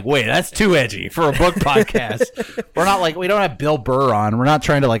Wait, that's too edgy for a book podcast. We're not like, we don't have Bill Burr on. We're not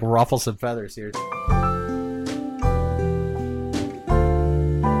trying to like ruffle some feathers here.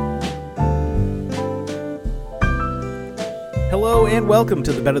 Hello and welcome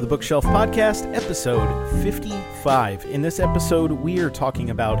to the Better the Bookshelf podcast, episode 55. In this episode, we are talking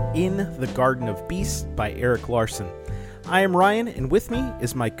about In the Garden of Beasts by Erik Larson. I am Ryan, and with me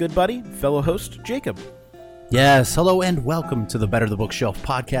is my good buddy, fellow host, Jacob. Yes, hello and welcome to the Better the Bookshelf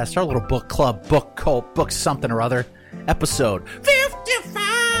podcast, our little book club, book cult, book something or other, episode 55.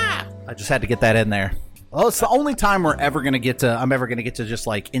 I just had to get that in there. Oh, it's the only time I'm ever going to get to just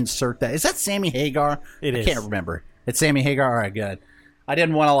like insert that. Is that Sammy Hagar? It is. I can't remember. It's Sammy Hagar? All right, good. I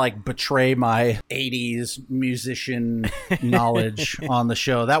didn't want to like betray my 80s musician knowledge on the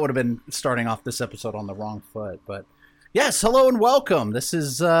show. That would have been starting off this episode on the wrong foot. But yes, hello and welcome. This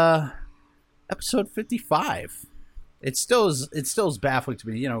is episode 55. It still is baffling to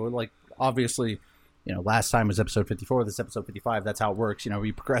me. You know, like obviously, you know, last time was episode 54. This episode 55. That's how it works. You know,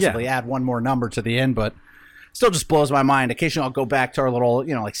 we progressively add one more number to the end, but still just blows my mind. Occasionally, I'll go back to our little,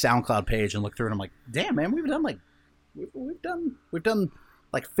 you know, like SoundCloud page and look through it. And I'm like, damn, man, we've done like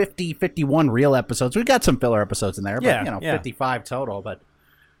 50, 51 real episodes. We've got some filler episodes in there, but you know, 55 total. But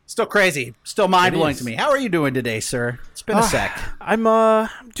still crazy, still mind blowing to me. How are you doing today, sir? It's been a sec. I'm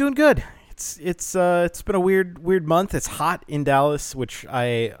doing good. It's been a weird month. It's hot in Dallas, which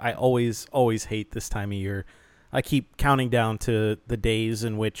I always hate this time of year. I keep counting down to the days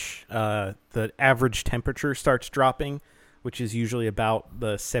in which the average temperature starts dropping, which is usually about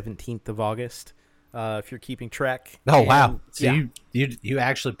the 17th of August. If you're keeping track. Oh, wow. So you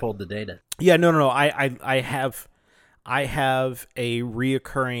actually pulled the data. Yeah, no. I have a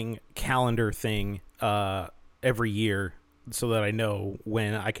reoccurring calendar thing every year so that I know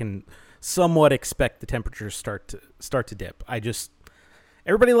when I can somewhat expect the temperatures start to dip.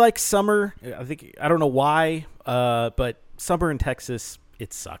 Everybody likes summer. I don't know why, but summer in Texas,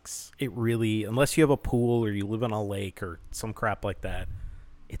 it sucks. It really, unless you have a pool or you live on a lake or some crap like that,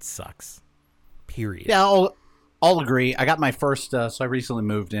 it sucks. Period. Yeah, I'll agree. I got my first, so I recently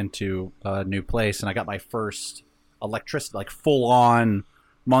moved into a new place, and I got my first electricity, like full-on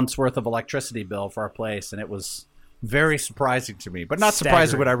month's worth of electricity bill for our place, and it was very surprising to me. But not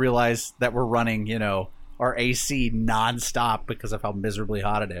surprising when I realized that we're running, you know, our AC nonstop because of how miserably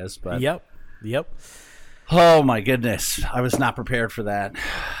hot it is. But Yep. Oh, my goodness. I was not prepared for that.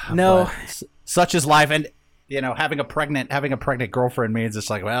 No. But such is life, and you know, having a pregnant girlfriend means it's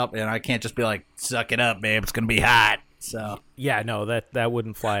like, well, you know, I can't just be like, suck it up, babe. It's gonna be hot. So yeah, no, that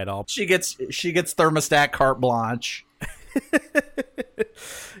wouldn't fly at all. She gets thermostat carte blanche.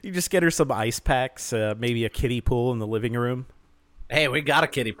 You just get her some ice packs, maybe a kiddie pool in the living room. Hey, we got a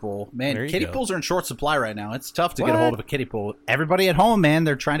kiddie pool, man. Kiddie pools are in short supply right now. It's tough to get a hold of a kiddie pool. Everybody at home, man,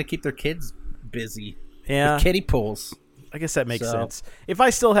 they're trying to keep their kids busy. Yeah, with kiddie pools. I guess that makes sense. If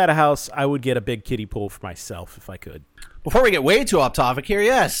I still had a house, I would get a big kiddie pool for myself if I could. Before we get way too off topic here,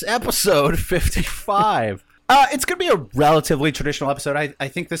 yes, episode 55. It's going to be a relatively traditional episode. I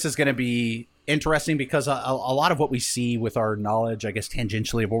think this is going to be interesting because a lot of what we see with our knowledge, I guess,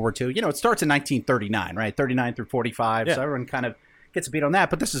 tangentially of World War II, you know, it starts in 1939, right? 39 through 45. Yeah. So everyone kind of gets a beat on that.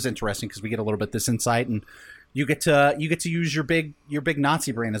 But this is interesting because we get a little bit this insight, and you get to use your big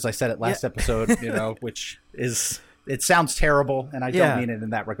Nazi brain, as I said it last episode, you know, which is... It sounds terrible, and I don't mean it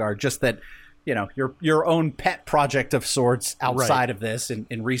in that regard. Just that, you know, your own pet project of sorts outside of this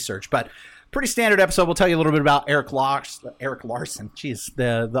in research. But pretty standard episode. We'll tell you a little bit about Erik Larson. Jeez,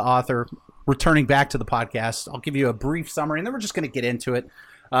 the author returning back to the podcast. I'll give you a brief summary, and then we're just going to get into it.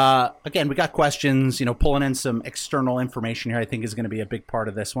 Again, we got questions, you know, pulling in some external information here, I think is going to be a big part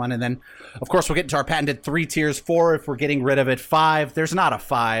of this one. And then, of course, we'll get into our patented 3 tiers. 4 if we're getting rid of it. 5, there's not a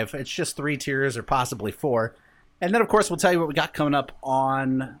 5. It's just 3 tiers or possibly 4. And then, of course, we'll tell you what we got coming up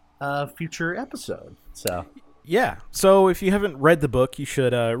on a future episode. So if you haven't read the book, you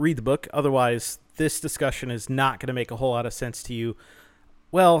should read the book. Otherwise, this discussion is not going to make a whole lot of sense to you.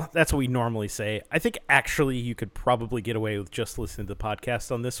 Well, that's what we normally say. I think actually you could probably get away with just listening to the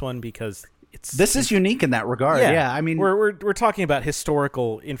podcast on this one because this is unique in that regard. Yeah, I mean, we're talking about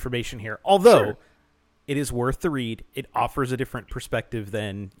historical information here. Although it is worth the read. It offers a different perspective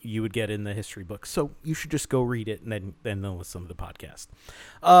than you would get in the history book. So you should just go read it and then listen to the podcast.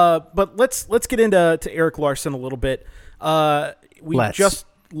 But let's get into Erik Larson a little bit. We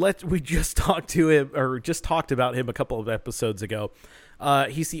just talked about him a couple of episodes ago.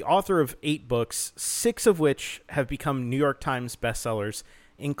 He's the author of 8 books, 6 of which have become New York Times bestsellers,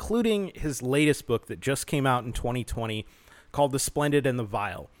 including his latest book that just came out in 2020 called The Splendid and the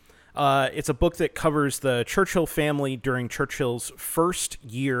Vile. It's a book that covers the Churchill family during Churchill's first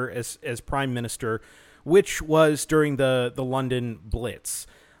year as prime minister, which was during the London Blitz.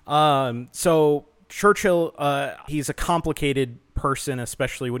 So Churchill, he's a complicated person,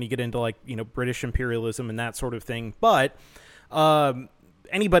 especially when you get into like, British imperialism and that sort of thing. But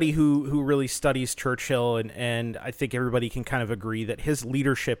anybody who really studies Churchill, and I think everybody can kind of agree that his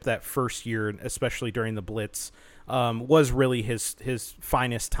leadership that first year, especially during the Blitz, was really his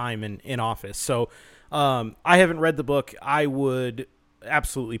finest time in office. So I haven't read the book. I would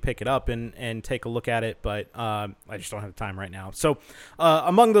absolutely pick it up and take a look at it, but I just don't have time right now. So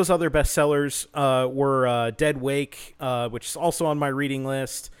among those other bestsellers were Dead Wake, which is also on my reading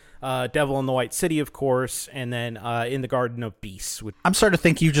list, Devil in the White City, of course, and then In the Garden of Beasts. I'm starting to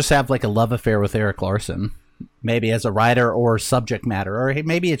think you just have like a love affair with Eric Larson, maybe as a writer or subject matter, or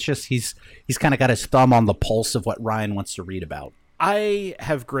maybe it's just he's kind of got his thumb on the pulse of what Ryan wants to read about. I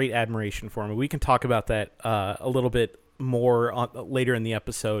have great admiration for him. We can talk about that a little bit more later in the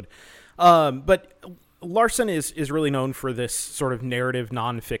episode. But Larson is really known for this sort of narrative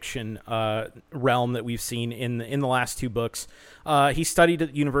nonfiction realm that we've seen in the last two books. He studied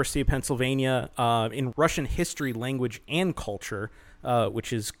at the University of Pennsylvania in Russian history, language, and culture,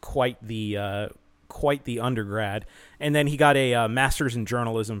 which is quite the undergrad. And then he got a master's in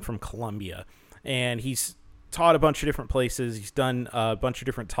journalism from Columbia. And he's taught a bunch of different places. He's done a bunch of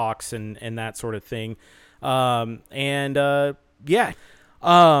different talks and that sort of thing.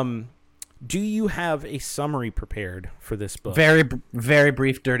 Do you have a summary prepared for this book? Very, very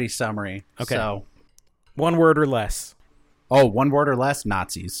brief, dirty summary. Okay. So, 1 word or less. Oh, 1 word or less?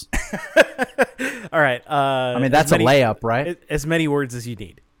 Nazis. All right. I mean, that's a layup, right? As many words as you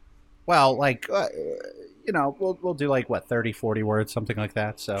need. Well, like, we'll do like, 30, 40 words, something like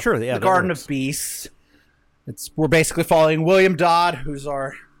that. So, sure, yeah. The Garden of Beasts. We're basically following William Dodd, who's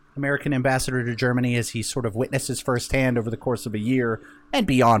our American ambassador to Germany, as he sort of witnesses firsthand over the course of a year and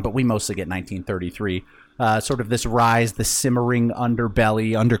beyond, but we mostly get 1933. Sort of this rise, the simmering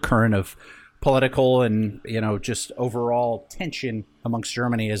undercurrent of political and, just overall tension amongst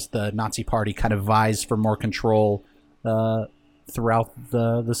Germany as the Nazi Party kind of vies for more control throughout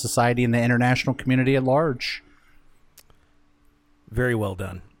the society and the international community at large. Very well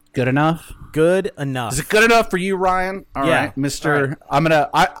done. Good enough? Good enough. Is it good enough for you, Ryan? All right, Mr. All right. I'm gonna.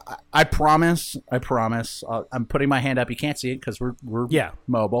 I promise. I'm putting my hand up. You can't see it because we're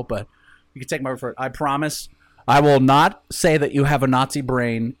mobile, but you can take my word for it. I promise. I will not say that you have a Nazi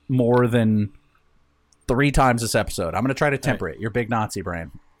brain more than 3 times this episode. I'm gonna try to temper it. Your big Nazi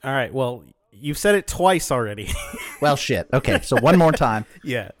brain. All right. Well, you've said it twice already. Well, shit. Okay, so one more time.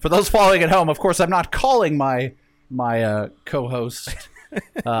 Yeah. For those following at home, of course, I'm not calling my co-host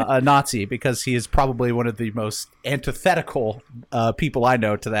a Nazi, because he is probably one of the most antithetical people I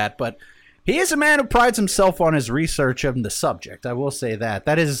know to that, but he is a man who prides himself on his research of the subject. I will say that.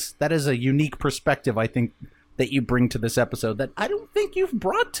 That is a unique perspective, I think, that you bring to this episode that I don't think you've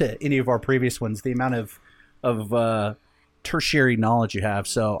brought to any of our previous ones, the amount of tertiary knowledge you have.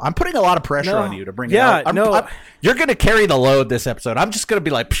 So I'm putting a lot of pressure on you to bring it out. You're going to carry the load this episode. I'm just going to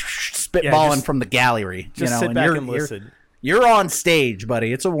be like spitballing from the gallery. Just sit back and listen. You're on stage,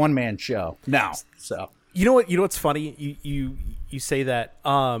 buddy. It's a one-man show now. So you know what's funny? You say that.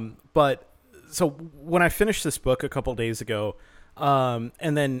 But so when I finished this book a couple days ago,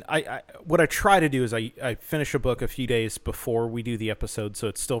 and then what I try to do is I finish a book a few days before we do the episode, so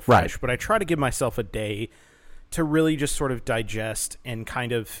it's still fresh. Right. But I try to give myself a day to really just sort of digest and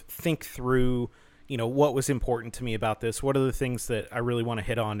kind of think through, what was important to me about this. What are the things that I really want to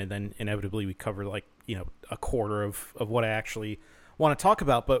hit on? And then inevitably we cover like, a quarter of what I actually want to talk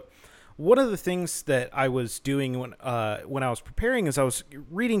about. But one of the things that I was doing when I was preparing is I was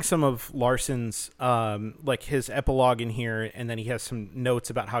reading some of Larson's, like his epilogue in here. And then he has some notes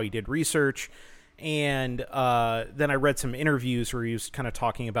about how he did research. And then I read some interviews where he was kind of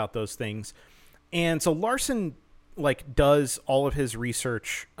talking about those things. And so Larson does all of his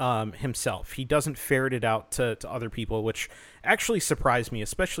research himself. He doesn't ferret it out to other people, which actually surprised me,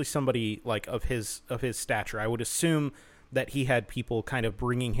 especially somebody of his stature. I would assume that he had people kind of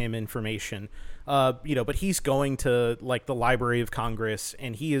bringing him information, but he's going to the Library of Congress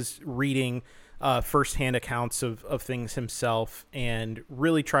and he is reading firsthand accounts of things himself and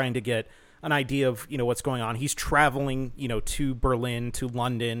really trying to get an idea of what's going on. He's traveling to Berlin, to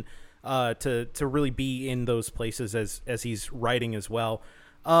London, to really be in those places as he's writing as well.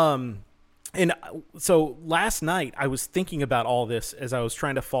 And so last night I was thinking about all this as I was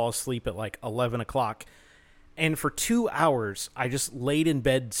trying to fall asleep at 11 o'clock. And for 2 hours, I just laid in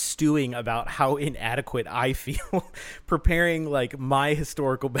bed stewing about how inadequate I feel preparing like my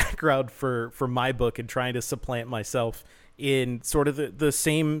historical background for my book and trying to supplant myself in sort of the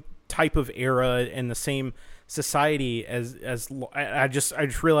same type of era and the same society as I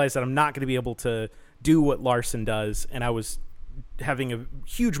just realized that I'm not going to be able to do what Larson does, and I was having a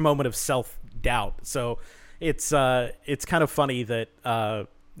huge moment of self-doubt. So it's kind of funny that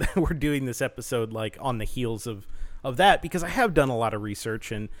we're doing this episode like on the heels of that, because I have done a lot of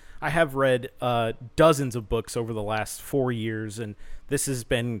research and I have read dozens of books over the last 4 years, and this has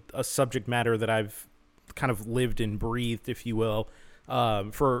been a subject matter that I've kind of lived and breathed, if you will,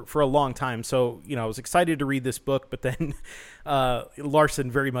 for a long time. So, I was excited to read this book, but then Larson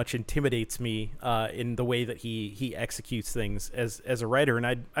very much intimidates me in the way that he executes things as a writer, and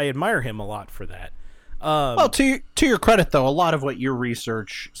I admire him a lot for that. Well, to your credit, though, a lot of what your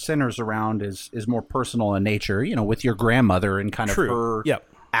research centers around is more personal in nature, with your grandmother and kind of her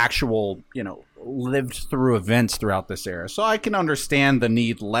actual, lived through events throughout this era. So I can understand the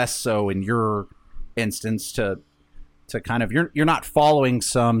need less so in your instance to kind of, you're not following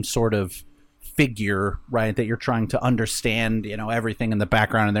some sort of figure, right, that you're trying to understand, everything in the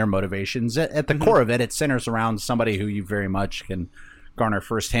background and their motivations. At the core of it, it centers around somebody who you very much can garner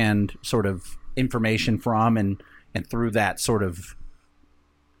firsthand sort of information from, and through that sort of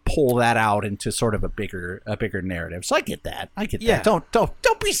pull that out into sort of a bigger narrative. So I get that. that.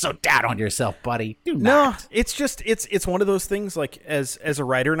 Don't be so down on yourself, buddy. Do not. No, it's just it's one of those things, like as a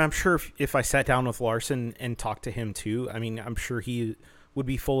writer, and I'm sure if I sat down with Larson and talked to him too, I mean, I'm sure he would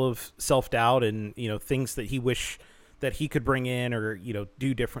be full of self-doubt and things that he wish that he could bring in or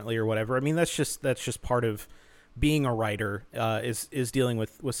do differently or whatever. I mean, that's just part of being a writer, is dealing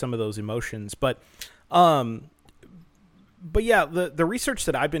with some of those emotions. But yeah, the research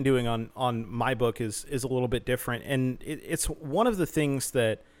that I've been doing on my book is a little bit different, and it's one of the things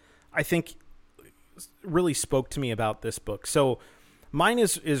that I think really spoke to me about this book. So mine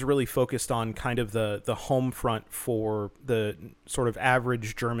is really focused on kind of the home front for the sort of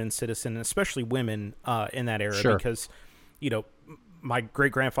average German citizen, especially women in that era, Sure. because my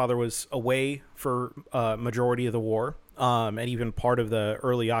great-grandfather was away for a majority of the war, and even part of the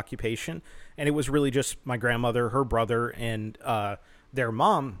early occupation. And it was really just my grandmother, her brother, and their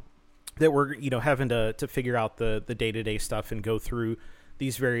mom that were, having to figure out the day-to-day stuff and go through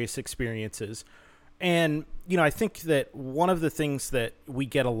these various experiences. And, I think that one of the things that we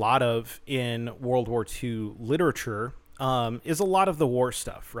get a lot of in World War II literature is a lot of the war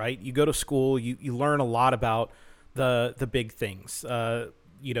stuff, right? You go to school, you learn a lot about the big things,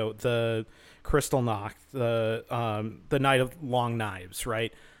 the Kristallnacht, the Night of Long Knives,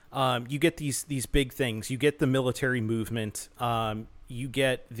 right? You get these big things. You get the military movement. You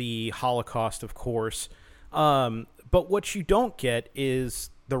get the Holocaust, of course. But what you don't get is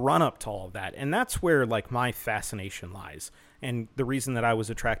the run up to all of that. And that's where like my fascination lies. And the reason that I was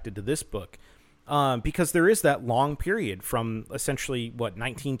attracted to this book, because there is that long period from essentially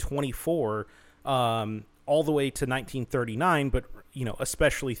 1924, all the way to 1939, but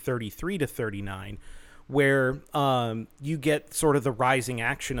especially 33 to 39, where you get sort of the rising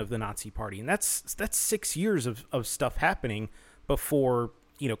action of the Nazi Party, and that's 6 years of stuff happening before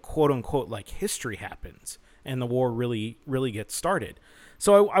quote unquote like history happens and the war really gets started.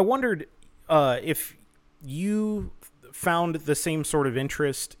 So I wondered if you found the same sort of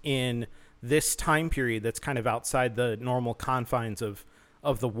interest in this time period that's kind of outside the normal confines of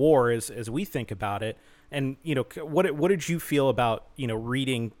the war as we think about it. And, what did you feel about,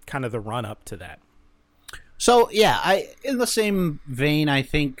 reading kind of the run up to that? So, yeah, in the same vein, I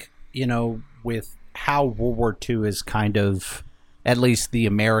think, with how World War II is kind of, at least the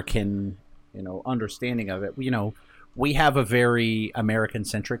American, understanding of it, we have a very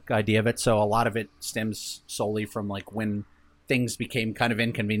American-centric idea of it. So a lot of it stems solely from like when things became kind of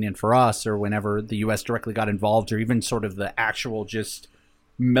inconvenient for us, or whenever the U.S. directly got involved, or even sort of the actual just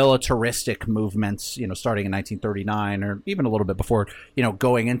militaristic movements, starting in 1939 or even a little bit before,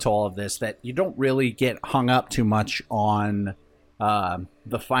 going into all of this, that you don't really get hung up too much on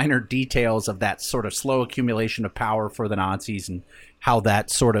the finer details of that sort of slow accumulation of power for the Nazis and how that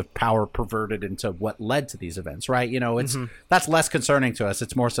sort of power perverted into what led to these events, right? It's that's less concerning to us.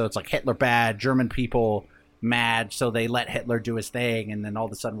 It's more so it's like Hitler bad, German people mad, so they let Hitler do his thing, and then all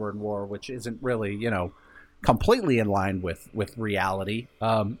of a sudden we're in war, which isn't really, completely in line with reality.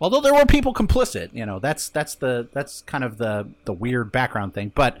 Although there were people complicit, that's kind of the weird background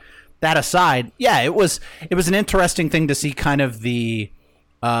thing. But that aside, yeah, it was an interesting thing to see kind of the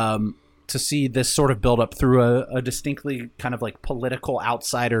to see this sort of build up through a distinctly kind of like political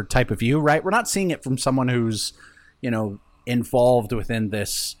outsider type of view, right? We're not seeing it from someone who's, involved within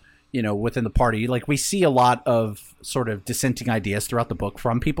this, within the party. Like, we see a lot of sort of dissenting ideas throughout the book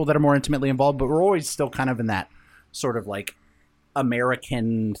from people that are more intimately involved, but we're always still kind of in that sort of like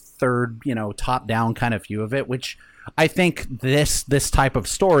American third, top down kind of view of it, which I think this type of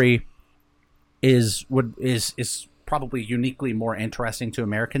story is probably uniquely more interesting to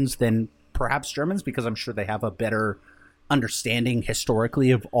Americans than perhaps Germans, because I'm sure they have a better understanding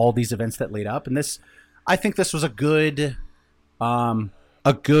historically of all these events that lead up. And I think this was a good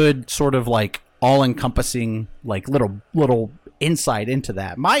sort of like all-encompassing like little insight into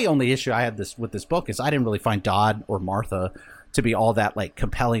that. My only issue I had with this book is I didn't really find Dodd or Martha to be all that like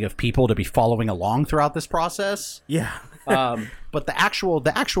compelling of people to be following along throughout this process. Yeah. But the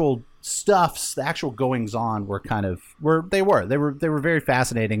actual stuffs, the actual goings on were they were very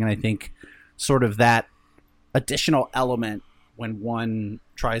fascinating. And I think sort of that additional element when one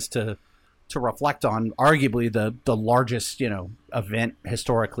tries to reflect on arguably the largest, event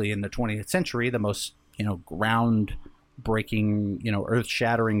historically in the 20th century, the most, groundbreaking,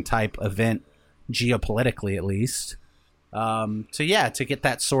 earth-shattering type event geopolitically, at least. To get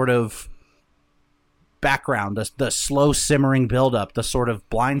that sort of background, the slow simmering buildup, the sort of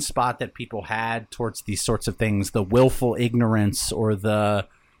blind spot that people had towards these sorts of things, the willful ignorance or the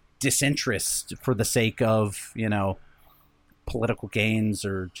disinterest for the sake of, political gains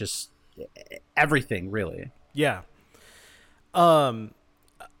or just everything, really. Yeah. I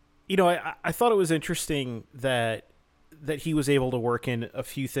thought it was interesting that he was able to work in a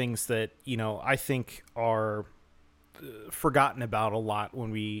few things that, I think are forgotten about a lot when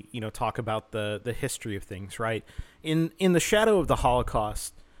we, talk about the history of things, right? In the shadow of the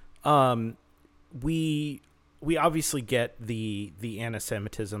Holocaust, we obviously get the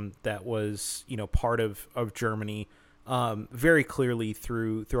anti-Semitism that was, part of Germany, very clearly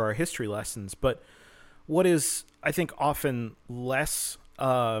through our history lessons. But what is, I think, often less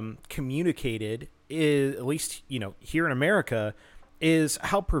communicated is, at least, here in America, is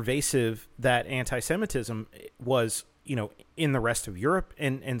how pervasive that anti-Semitism was, in the rest of Europe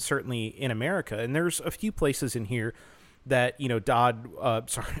and certainly in America. And there's a few places in here that,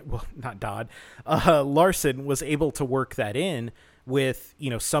 Larson was able to work that in with,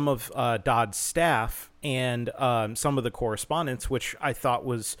 some of Dodd's staff and some of the correspondence, which I thought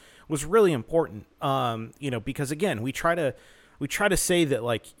was really important, because again, we try to say that,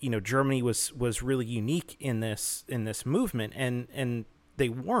 like, Germany was really unique in this movement, and they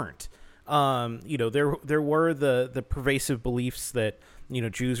weren't. There were the pervasive beliefs that,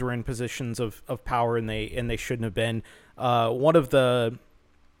 Jews were in positions of power and they shouldn't have been. One of the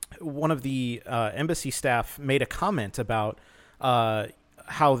embassy staff made a comment about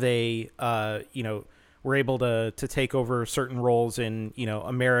how they were able to take over certain roles in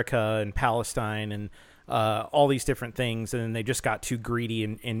America and Palestine and all these different things, and then they just got too greedy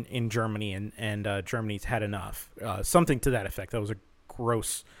in Germany, and Germany's had enough. Something to that effect. That was a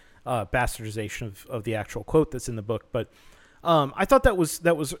gross bastardization of the actual quote that's in the book, but I thought that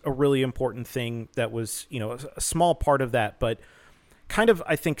was a really important thing. That was a small part of that, but kind of,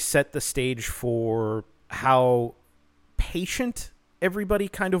 I think, set the stage for how patient everybody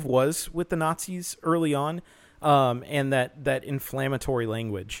kind of was with the Nazis early on, and that inflammatory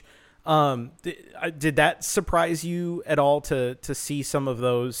language. Did that surprise you at all to see some of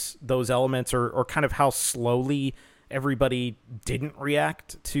those elements, or kind of how slowly everybody didn't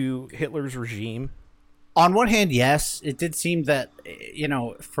react to Hitler's regime? On one hand, yes, it did seem that,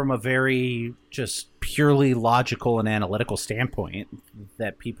 from a very just purely logical and analytical standpoint,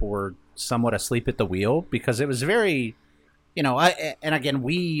 that people were somewhat asleep at the wheel, because it was very, and again,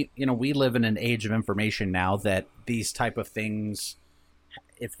 we live in an age of information now that these type of things,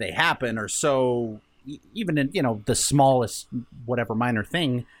 if they happen, are so, even in, the smallest, whatever minor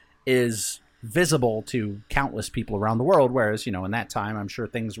thing is visible to countless people around the world. Whereas, in that time, I'm sure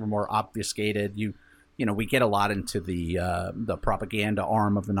things were more obfuscated. We get a lot into the propaganda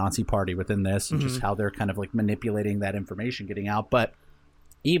arm of the Nazi Party within this, and just how they're kind of like manipulating that information getting out. But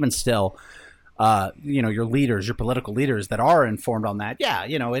even still, your leaders, your political leaders that are informed on that,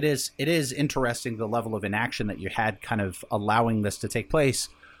 it is interesting the level of inaction that you had kind of allowing this to take place.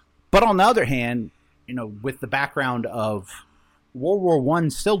 But on the other hand, with the background of World War I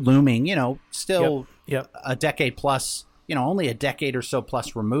still looming, still a decade plus, only a decade or so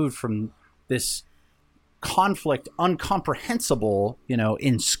plus removed from this conflict, uncomprehensible,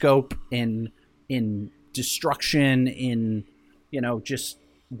 in scope, in destruction, in, just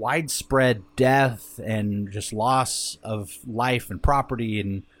widespread death and just loss of life and property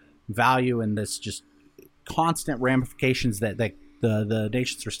and value and this just constant ramifications that the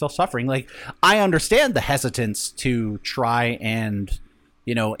nations are still suffering. Like, I understand the hesitance to try and,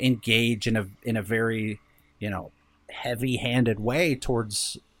 engage in a very, heavy-handed way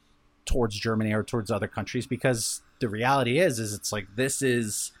towards Germany or towards other countries, because the reality is it's like this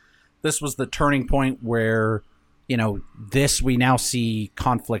was the turning point where we now see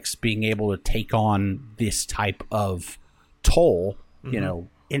conflicts being able to take on this type of toll,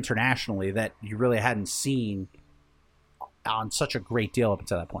 internationally, that you really hadn't seen on such a great deal up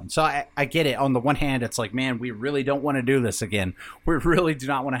until that point. So I get it. On the one hand, it's like, man, we really don't want to do this again. We really do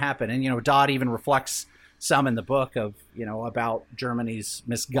not want to happen. And, Dodd even reflects some in the book of, about Germany's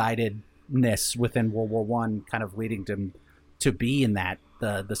misguidedness within World War I, kind of leading them to be in that,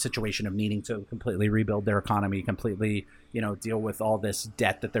 the situation of needing to completely rebuild their economy, completely, deal with all this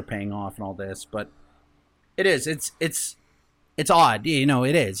debt that they're paying off and all this. But it's odd.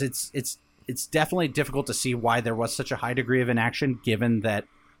 It is. It's definitely difficult to see why there was such a high degree of inaction, given that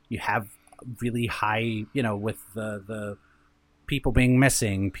you have really high, with the people being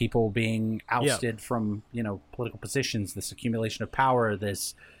missing, people being ousted from, political positions, this accumulation of power,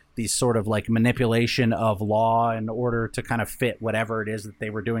 these sort of like manipulation of law in order to kind of fit whatever it is that they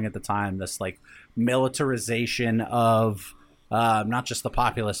were doing at the time, this like militarization of not just the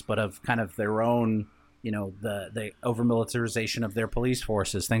populace, but of kind of their own, the over militarization of their police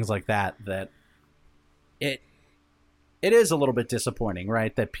forces, things like that it is a little bit disappointing,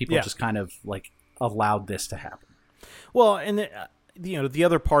 right? That people just kind of like allowed this to happen. Well, and the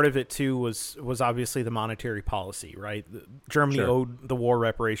other part of it too was obviously the monetary policy, right? Germany owed the war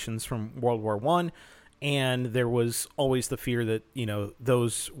reparations from World War I, and there was always the fear that,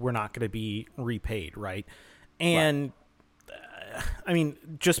 those were not going to be repaid, right? And I mean,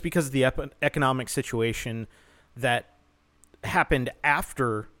 just because of the economic situation that happened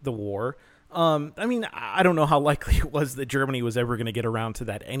after the war, I mean, I don't know how likely it was that Germany was ever going to get around to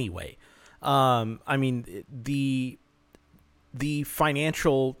that anyway. I mean, the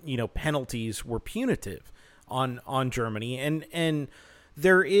financial, penalties were punitive on Germany, and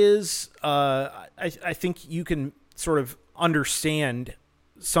there is, I think you can sort of understand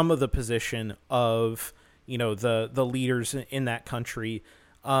some of the position of, the leaders in that country,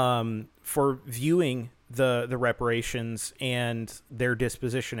 for viewing the reparations and their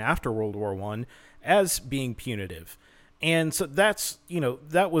disposition after World War I as being punitive. And so that's,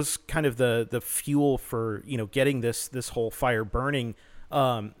 that was kind of the fuel for, getting this whole fire burning,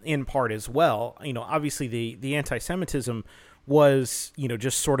 in part as well. Obviously the anti-Semitism was,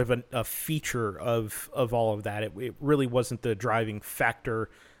 just sort of a feature of all of that. It really wasn't the driving factor,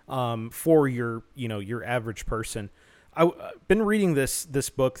 for your average person. I've been reading this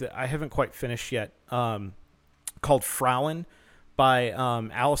book that I haven't quite finished yet, called Frauen by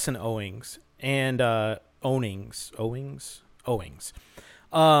Alison Owings and Owings. It's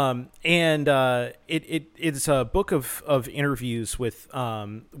a book of interviews with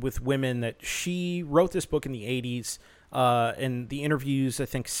women that she wrote. This book in the 80s, and the interviews I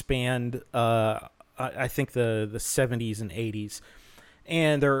think spanned I think the 70s and 80s.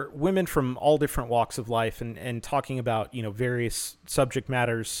 And they're women from all different walks of life and talking about, various subject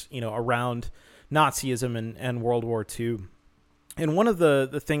matters, around Nazism and World War II. And one of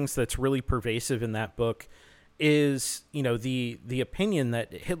the things that's really pervasive in that book is, the opinion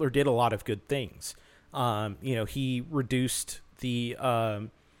that Hitler did a lot of good things. He reduced the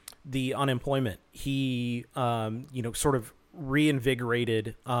unemployment. He, sort of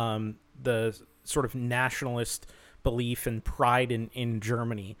reinvigorated the sort of nationalist belief and pride in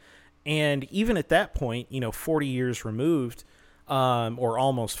Germany. And even at that point, 40 years removed, or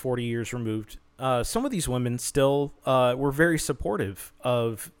almost 40 years removed, some of these women still were very supportive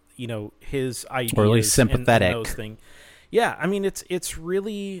of, his ideas, or at least sympathetic. And those things. Yeah, I mean, it's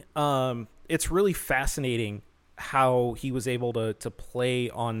really fascinating how he was able to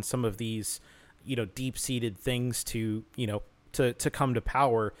play on some of these, deep-seated things to come to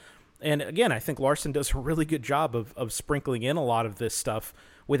power. And again, I think Larson does a really good job of sprinkling in a lot of this stuff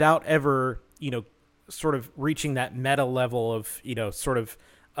without ever, sort of reaching that meta level of, sort of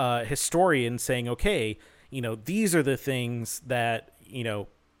historian saying, okay, these are the things that,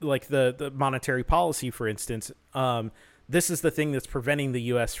 like the monetary policy, for instance, this is the thing that's preventing the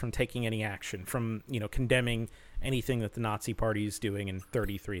U.S. from taking any action, from, condemning anything that the Nazi Party is doing in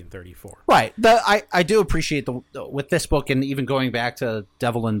 33 and 34. Right. I do appreciate with this book, and even going back to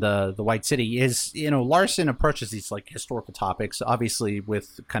Devil in the White City, is, Larson approaches these like historical topics, obviously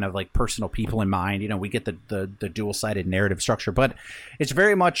with kind of like personal people in mind. We get the dual-sided narrative structure, but it's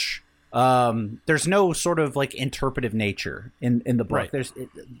very much There's no sort of like interpretive nature in the book. Right.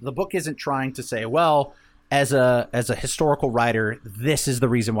 The book isn't trying to say, well, as a historical writer, this is the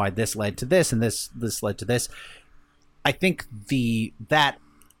reason why this led to this and this led to this. I think that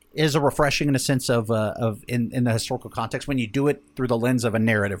is a refreshing in a sense of in the historical context when you do it through the lens of a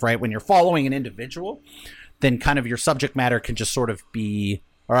narrative, right? When you're following an individual, then kind of your subject matter can just sort of be,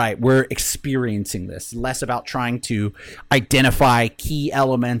 all right, we're experiencing this, less about trying to identify key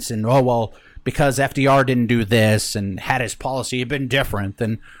elements and, oh, well, because FDR didn't do this and had his policy been different,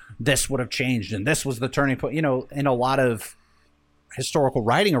 then this would have changed and this was the turning point. You know, in a lot of historical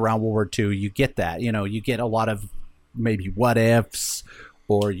writing around World War II, you get that. You know, you get a lot of maybe what ifs,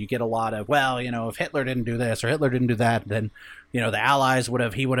 or you get a lot of, well, you know, if Hitler didn't do this or Hitler didn't do that, then, you know, the Allies would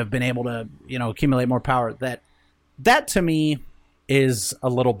have been able to, you know, accumulate more power. That to me is a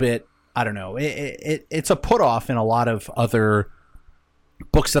little bit, I don't know, it's a put off in a lot of other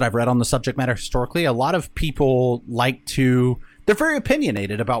books that I've read on the subject matter historically. A lot of people they're very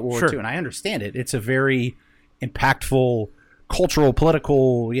opinionated about World War II, and I understand it. It's a very impactful cultural,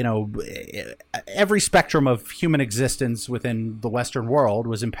 political, you know, every spectrum of human existence within the Western world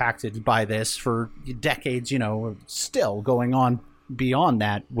was impacted by this for decades, you know, still going on beyond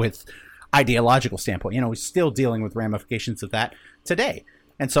that with ideological standpoint. You know, we're still dealing with ramifications of that today.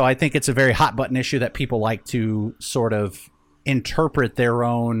 And so I think it's a very hot button issue that people like to sort of interpret their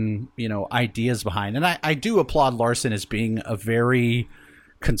own, you know, ideas behind. And I do applaud Larson as being a very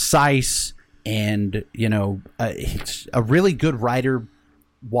concise and, you know, a really good writer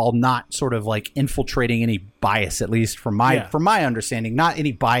while not sort of like infiltrating any bias, at least from my understanding, not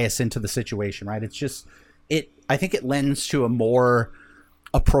any bias into the situation, right? It's just, I think it lends to a more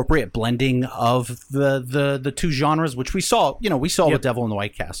appropriate blending of the two genres, which we saw with Devil in the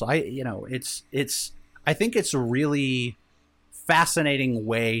White Castle. I think it's a really fascinating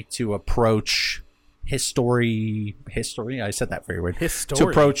way to approach history. I said that very weird. To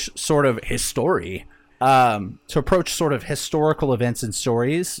approach sort of history. To approach sort of historical events and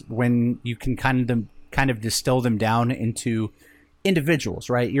stories when you can kind of distill them down into individuals,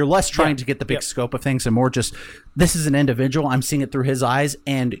 right? You're less trying to get the big scope of things and more just, this is an individual, I'm seeing it through his eyes,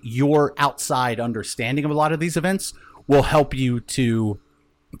 and your outside understanding of a lot of these events will help you to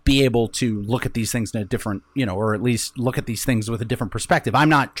be able to look at these things in a different, you know, or at least look at these things with a different perspective. I'm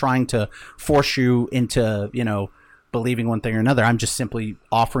not trying to force you into, you know, believing one thing or another. I'm just simply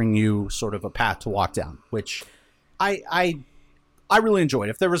offering you sort of a path to walk down, which I really enjoyed.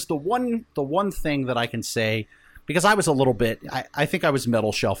 If there was the one thing that I can say, because I was a little bit, I think I was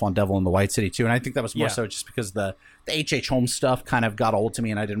middle shelf on Devil in the White City too, and I think that was more so just because the H.H. Holmes stuff kind of got old to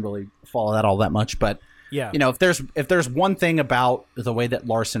me, and I didn't really follow that all that much. But you know, if there's one thing about the way that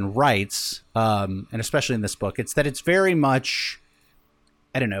Larson writes, and especially in this book, it's that it's very much,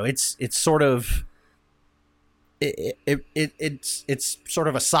 I don't know, it's sort of it's sort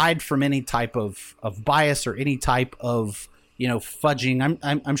of aside from any type of bias or any type of, you know, fudging.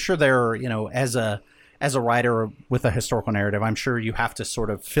 I'm sure there are, you know, as a writer with a historical narrative, I'm sure you have to sort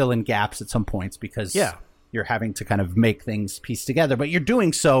of fill in gaps at some points because you're having to kind of make things piece together, but you're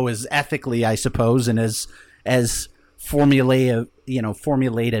doing so as ethically, I suppose, and as formulated,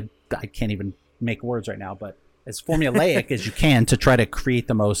 I can't even make words right now, but as formulaic as you can to try to create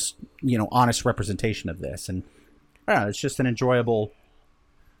the most, you know, honest representation of this. And I don't know, it's just an enjoyable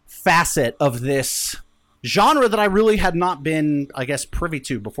facet of this genre that I really had not been, I guess, privy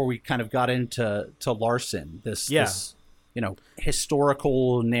to before we kind of got into Larson. This, you know,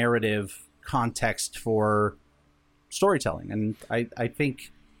 historical narrative context for storytelling. And I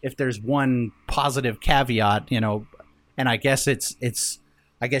think if there's one positive caveat, you know, and I guess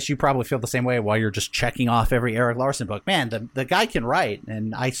I guess you probably feel the same way while you're just checking off every Erik Larson book. Man, the guy can write,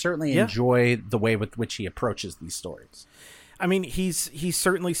 and I certainly enjoy the way with which he approaches these stories. I mean, he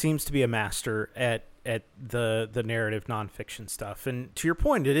certainly seems to be a master at the narrative nonfiction stuff. And to your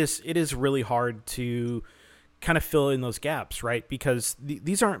point, it is really hard to kind of fill in those gaps, right? Because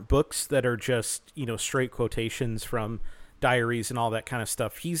these aren't books that are just, you know, straight quotations from diaries and all that kind of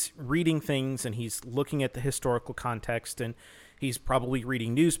stuff. He's reading things and he's looking at the historical context, and he's probably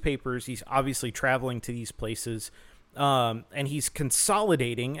reading newspapers. He's obviously traveling to these places, and he's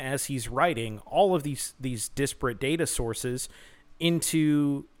consolidating as he's writing all of these disparate data sources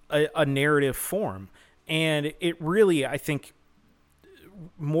into a narrative form. And it really, I think,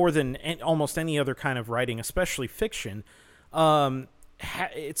 more than almost any other kind of writing, especially fiction,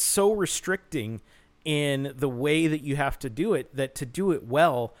 it's so restricting in the way that you have to do it, that to do it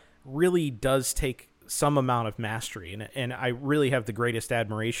well really does take some amount of mastery. And I really have the greatest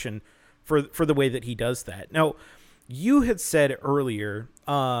admiration for the way that he does that. Now, you had said earlier,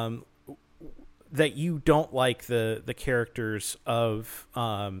 that you don't like the characters of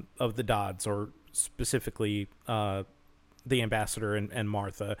the Dodds, or specifically the ambassador and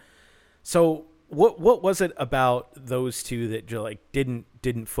Martha. So what was it about those two that like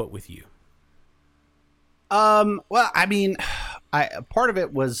didn't foot with you? Well, I mean, part of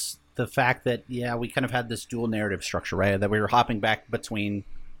it was the fact that, yeah, we kind of had this dual narrative structure, right? That we were hopping back between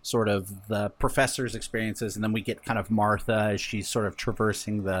sort of the professor's experiences, and then we get kind of Martha as she's sort of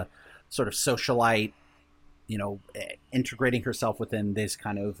traversing the sort of socialite, integrating herself within this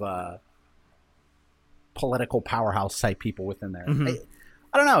kind of political powerhouse type people within there. Mm-hmm.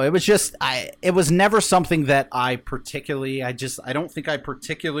 I don't know. It was just, it was never something that I don't think I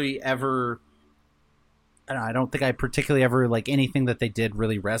particularly ever like anything that they did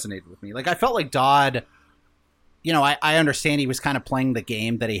really resonated with me. Like, I felt like Dodd, I understand he was kind of playing the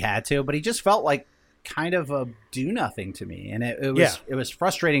game that he had to, but he just felt like kind of a do nothing to me. And it was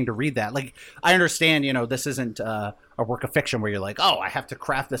frustrating to read that. Like, I understand, this isn't a work of fiction where you're like, oh, I have to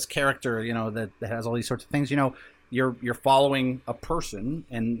craft this character, that has all these sorts of things, you're following a person,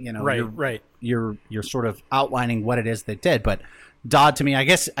 and you're sort of outlining what it is they did. But Dodd, to me, I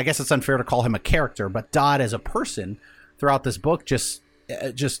guess it's unfair to call him a character, but Dodd as a person throughout this book just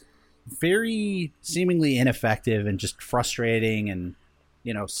very seemingly ineffective and just frustrating, and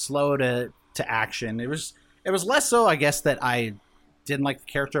slow to action. It was less so, I guess, that I didn't like the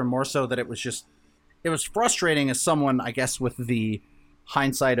character, and more so that it was frustrating as someone, I guess, with the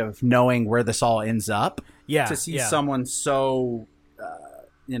hindsight of knowing where this all ends up. To see someone so,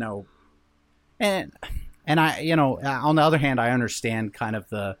 and I, on the other hand, I understand kind of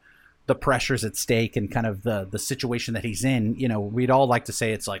the pressures at stake and kind of the situation that he's in. We'd all like to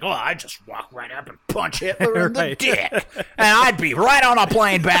say it's like, oh, I just walk right up and punch Hitler in the dick, and I'd be right on a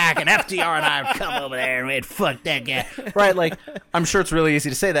plane back, and FDR and I would come over there and we'd fuck that guy. Right? Like, I'm sure it's really easy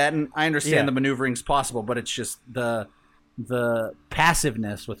to say that, and I understand the maneuvering's possible, but it's just the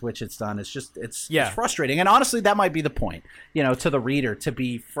passiveness with which it's done is just it's frustrating. And honestly, that might be the point, to the reader, to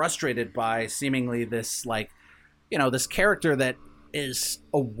be frustrated by seemingly this, like, this character that is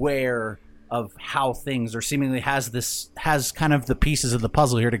aware of how things are, seemingly has kind of the pieces of the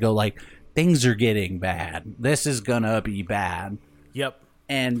puzzle here to go, like, things are getting bad, this is gonna be bad. Yep.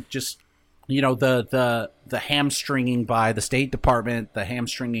 And just the hamstringing by the State Department, the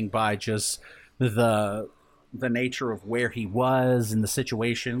hamstringing by just the nature of where he was in the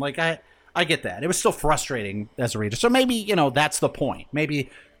situation. Like, I get that. It was still frustrating as a reader. So maybe, that's the point. Maybe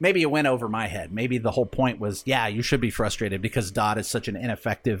it went over my head. Maybe the whole point was, yeah, you should be frustrated because Dodd is such an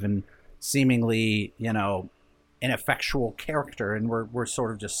ineffective and seemingly, ineffectual character. And we're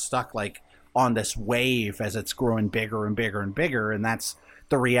sort of just stuck, like, on this wave as it's growing bigger and bigger and bigger. And that's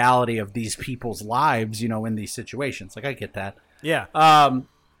the reality of these people's lives, in these situations. Like, I get that. Yeah.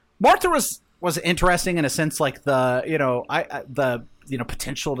 Martha was interesting in a sense, like the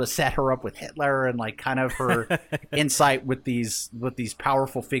potential to set her up with Hitler, and like kind of her insight with these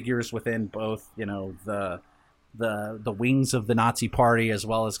powerful figures within both the wings of the Nazi Party as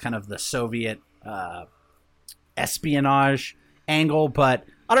well as kind of the Soviet espionage angle. But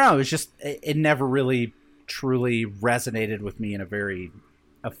I don't know, it never really truly resonated with me in a very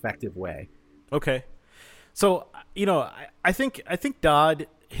effective way. Okay, so I think Dodd,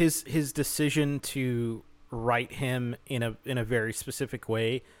 his decision to write him in a very specific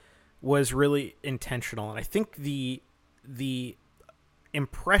way was really intentional. And I think the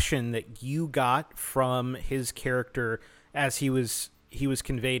impression that you got from his character as he was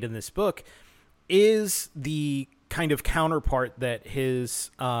conveyed in this book is the kind of counterpart that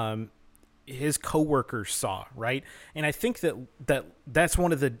his coworkers saw, right? And I think that's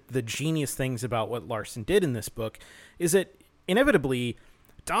one of the genius things about what Larson did in this book, is that inevitably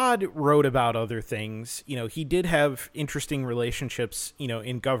Dodd wrote about other things. He did have interesting relationships,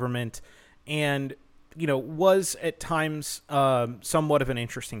 in government, and, was at times somewhat of an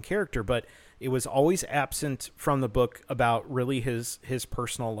interesting character, but it was always absent from the book about really his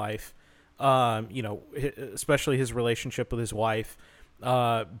personal life, especially his relationship with his wife.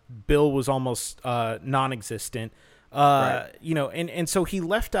 Bill was almost non-existent, right. And so he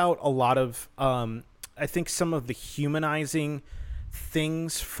left out a lot of, I think, some of the humanizing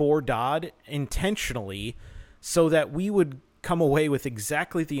things for Dodd intentionally, so that we would come away with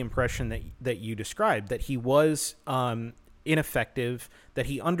exactly the impression that you described, that he was ineffective, that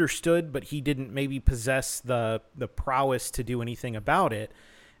he understood, but he didn't maybe possess the prowess to do anything about it.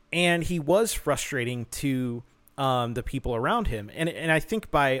 And he was frustrating to the people around him. And I think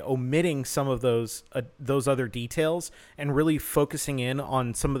by omitting some of those other details and really focusing in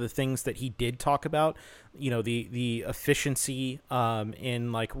on some of the things that he did talk about, the efficiency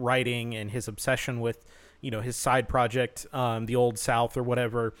in like writing and his obsession with, his side project, the Old South or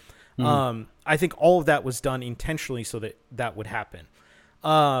whatever. I think all of that was done intentionally so that would happen.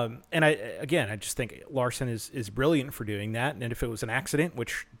 And I just think Larson is brilliant for doing that. And if it was an accident,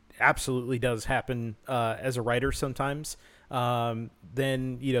 which absolutely does happen as a writer sometimes, then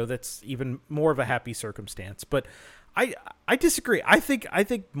that's even more of a happy circumstance. But I disagree. I think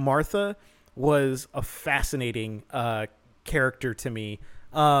Martha was a fascinating character to me.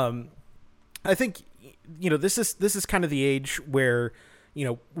 I think this is kind of the age where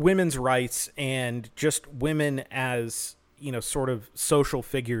women's rights and just women as sort of social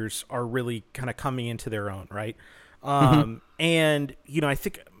figures are really kind of coming into their own, right? And I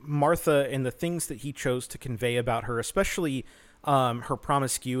think Martha and the things that he chose to convey about her, especially her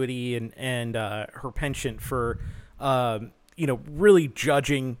promiscuity and her penchant for really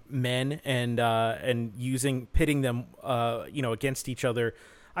judging men and pitting them against each other,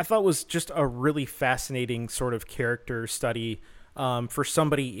 I thought was just a really fascinating sort of character study for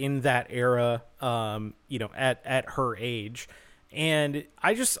somebody in that era, at her age. And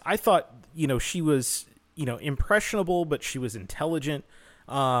I thought, she was, impressionable, but she was intelligent.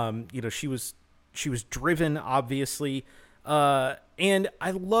 She was driven, obviously. And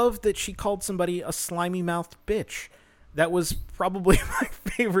I love that she called somebody a slimy mouthed bitch. That was probably my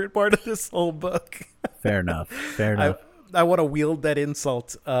favorite part of this whole book. Fair enough. I want to wield that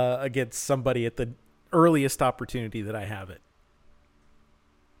insult against somebody at the earliest opportunity that I have it.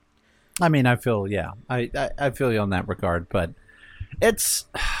 I mean, I feel you on that regard, but it's,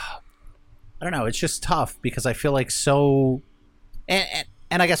 I don't know, it's just tough because I feel like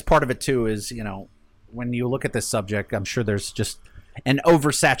and I guess part of it too is, when you look at this subject, I'm sure there's just an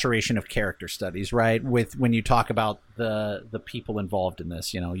oversaturation of character studies, right? When you talk about the people involved in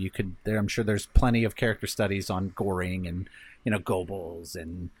this, I'm sure there's plenty of character studies on Goring and, Goebbels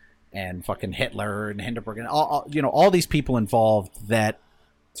and fucking Hitler and Hindenburg and all these people involved that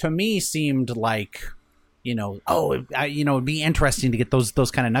to me seemed like, it'd be interesting to get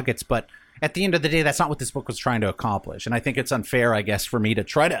those kind of nuggets. But at the end of the day, that's not what this book was trying to accomplish. And I think it's unfair, I guess, for me to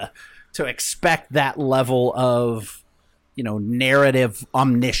try to expect that level of, narrative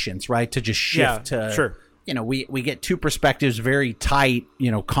omniscience, right? To just shift to, sure. We get two perspectives, very tight,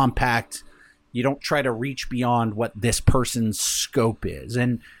 compact. You don't try to reach beyond what this person's scope is.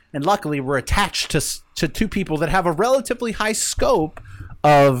 And luckily we're attached to two people that have a relatively high scope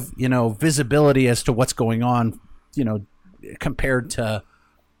of, visibility as to what's going on, compared to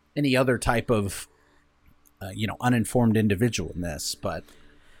any other type of, uninformed individual in this. But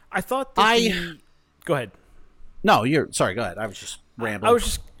I thought that go ahead. No, sorry, go ahead. I was just rambling. I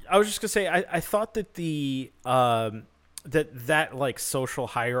was just gonna say, I thought that the that like social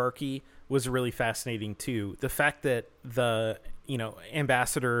hierarchy was really fascinating too. The fact that the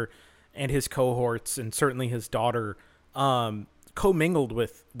ambassador and his cohorts and certainly his daughter commingled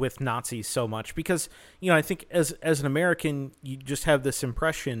with Nazis so much, because I think as an American you just have this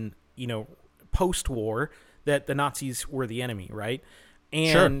impression post-war that the Nazis were the enemy, right?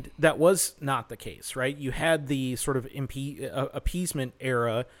 And sure, that was not the case, right? You had the sort of appeasement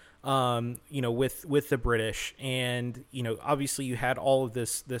era, with the British, and obviously you had all of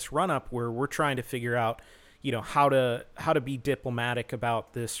this run up where we're trying to figure out, how to be diplomatic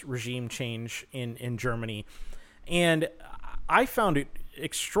about this regime change in Germany, and I found it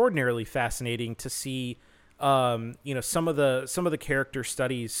extraordinarily fascinating to see, some of the character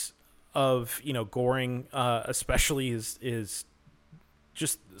studies of Goring, especially is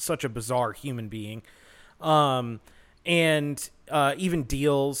just such a bizarre human being, and even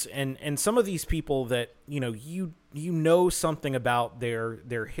Deals and some of these people that something about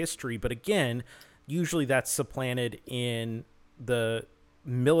their history, but again, usually that's supplanted in the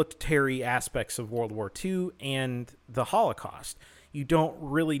military aspects of World War II and the Holocaust. You don't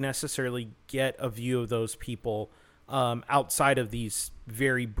really necessarily get a view of those people outside of these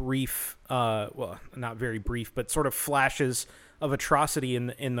very brief, well, not very brief, but sort of flashes of atrocity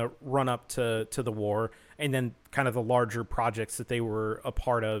in the run up to the war, and then kind of the larger projects that they were a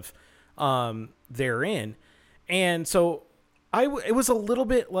part of therein. And so it was a little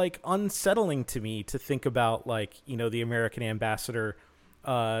bit like unsettling to me to think about, like, the American ambassador,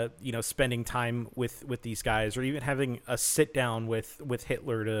 spending time with these guys, or even having a sit down with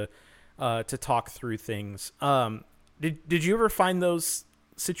Hitler to talk through things. Did you ever find those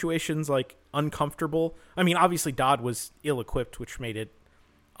situations like uncomfortable? I mean, obviously Dodd was ill-equipped, which made it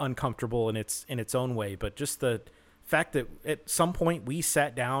uncomfortable in its own way, but just the fact that at some point we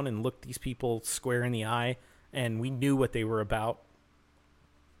sat down and looked these people square in the eye and we knew what they were about.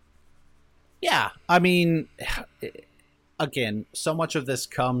 Yeah, I mean, again, so much of this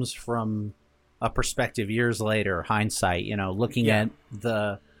comes from a perspective years later, hindsight, looking at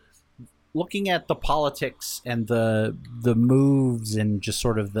the politics and the moves and just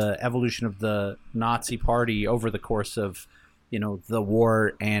sort of the evolution of the Nazi Party over the course of, the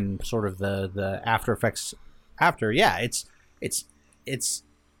war and sort of the after effects after. Yeah, it's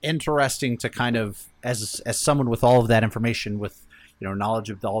interesting to kind of, as someone with all of that information, with knowledge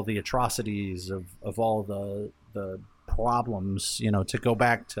of all the atrocities of all the problems, to go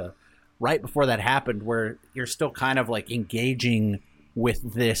back to right before that happened, where you're still kind of like engaging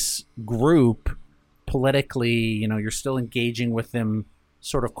with this group politically, you're still engaging with them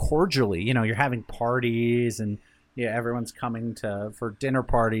sort of cordially, you're having parties and everyone's coming for dinner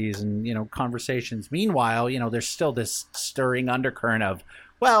parties and, conversations. Meanwhile, there's still this stirring undercurrent of,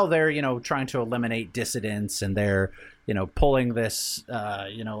 well, they're, trying to eliminate dissidents and they're, pulling this,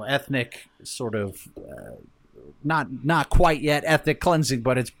 ethnic sort of, not quite yet ethnic cleansing,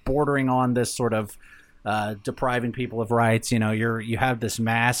 but it's bordering on this sort of depriving people of rights. You have this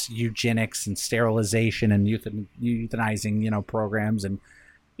mass eugenics and sterilization and euthanizing, programs. And,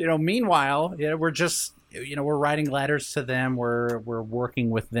 meanwhile, we're just, we're writing letters to them. We're working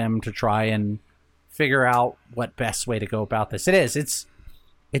with them to try and figure out what best way to go about this.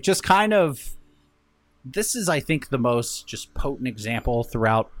 It just kind of, this is, I think, the most just potent example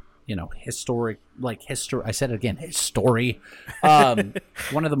throughout, history. I said it again, history.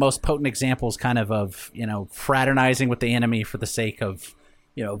 One of the most potent examples kind of, fraternizing with the enemy for the sake of,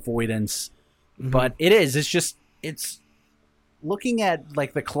 avoidance. Mm-hmm. But it's looking at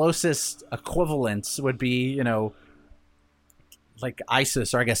like the closest equivalents would be, like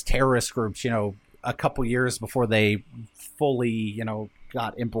ISIS, or I guess terrorist groups, a couple years before they fully,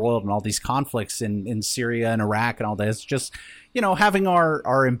 got embroiled in all these conflicts in Syria and Iraq and all this. Just, having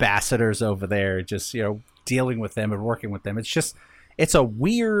our ambassadors over there, just, dealing with them and working with them. It's a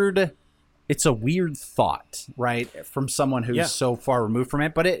weird thought, right? From someone who's so far removed from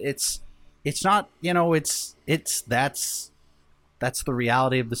it, but it's not, that's the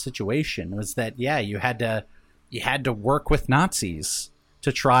reality of the situation, was that, you had to work with Nazis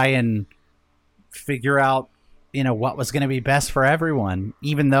to try and figure out, what was going to be best for everyone,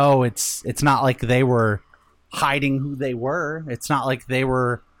 even though it's not like they were hiding who they were. It's not like they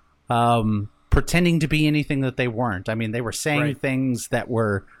were pretending to be anything that they weren't. I mean, they were saying things that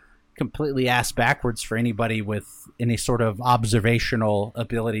were completely ass backwards for anybody with any sort of observational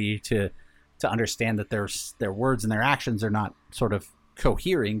ability to understand that their words and their actions are not sort of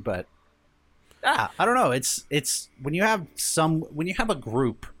cohering. But I don't know. It's when you have a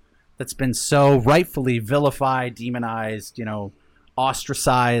group that's been so rightfully vilified, demonized,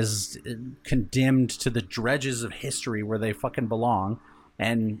 ostracized, condemned to the dredges of history where they fucking belong.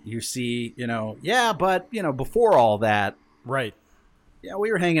 And you see, but, before all that, right. Yeah,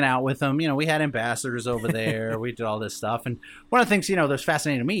 we were hanging out with them. We had ambassadors over there. We did all this stuff. And one of the things, that's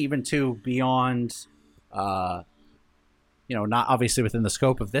fascinating to me, even to beyond, not obviously within the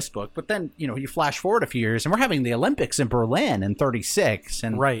scope of this book, but then, you flash forward a few years and we're having the Olympics in Berlin in 1936.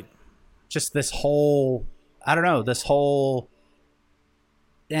 And right. Just this whole, and I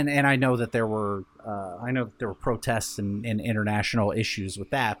know that there were, protests and international issues with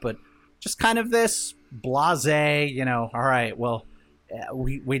that, but just kind of this blasé, all right, well,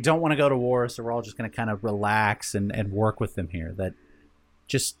 we don't want to go to war, so we're all just going to kind of relax and work with them here. That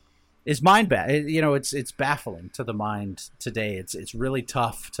just is it's baffling to the mind today. It's really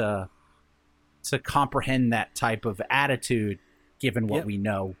tough to comprehend that type of attitude, given what we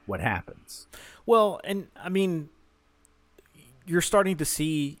know what happens. Well, and I mean, you're starting to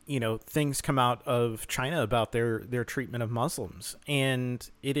see, things come out of China about their treatment of Muslims, and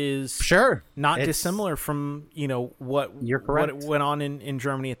it is not dissimilar from, what went on in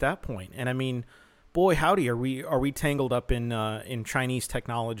Germany at that point. And I mean, boy, howdy, are we tangled up in Chinese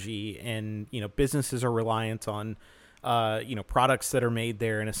technology, and, businesses are reliant on, products that are made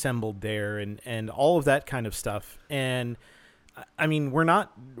there and assembled there, and all of that kind of stuff. And I mean, we're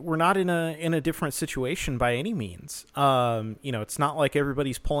not in a different situation by any means. It's not like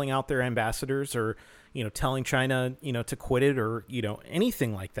everybody's pulling out their ambassadors or, telling China, to quit it or,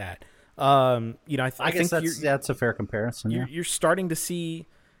 anything like that. I guess think that's a fair comparison. You're starting to see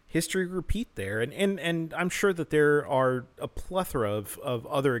history repeat there. And I'm sure that there are a plethora of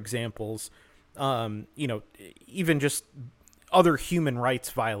other examples, even just other human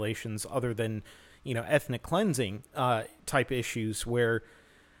rights violations other than, ethnic cleansing type issues where,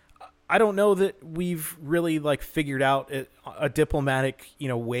 I don't know that we've really like figured out a diplomatic,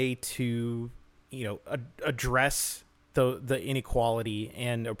 way to, address the inequality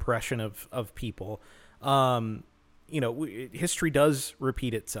and oppression of people. History does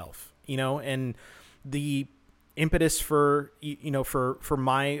repeat itself, and the impetus for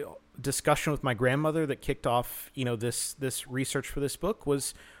my discussion with my grandmother that kicked off, this research for this book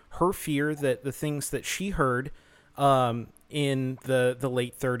was her fear that the things that she heard in the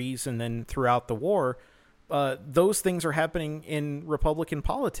late 30s and then throughout the war, those things are happening in Republican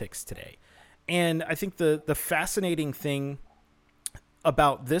politics today. And I think the fascinating thing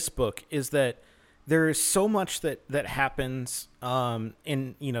about this book is that there is so much that happens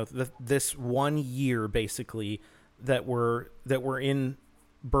in this 1 year basically that we're in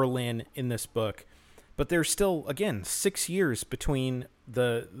Berlin in this book, but there's still, again, 6 years between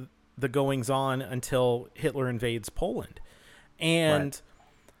the goings on until Hitler invades Poland. And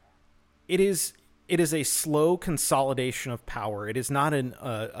it is a slow consolidation of power. It is not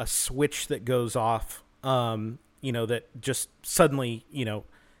a switch that goes off, that just suddenly,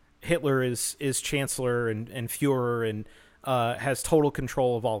 Hitler is chancellor and Führer and has total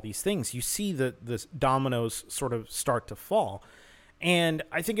control of all these things. You see the dominoes sort of start to fall. And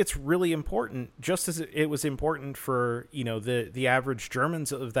I think it's really important, just as it was important for, the average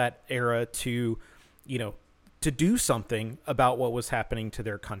Germans of that era to do something about what was happening to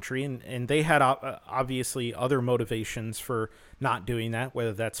their country. And they had obviously other motivations for not doing that,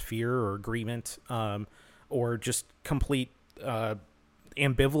 whether that's fear or agreement, or just complete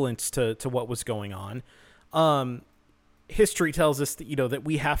ambivalence to what was going on. History tells us that, that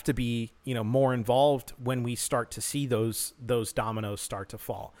we have to be, more involved when we start to see those dominoes start to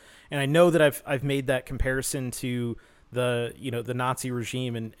fall. And I know that I've made that comparison to the Nazi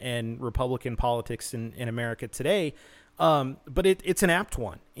regime and Republican politics in America today. But it's an apt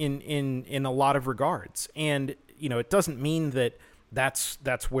one in a lot of regards. And, it doesn't mean that that's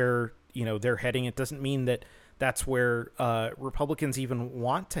where, they're heading. It doesn't mean that that's where Republicans even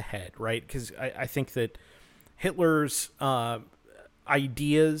want to head, right? Because I think that Hitler's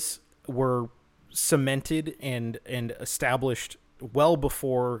ideas were cemented and established well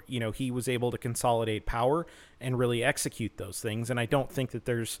before, he was able to consolidate power and really execute those things. And I don't think that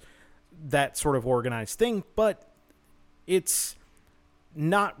there's that sort of organized thing, but it's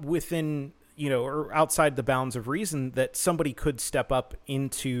not within, or outside the bounds of reason that somebody could step up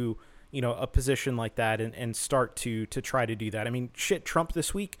into, a position like that and start to try to do that. I mean, Trump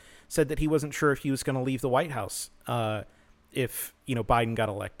this week said that he wasn't sure if he was going to leave the White House if, Biden got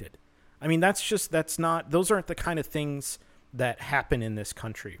elected. I mean, those aren't the kind of things that happen in this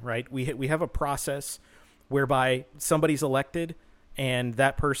country, right? We have a process whereby somebody's elected and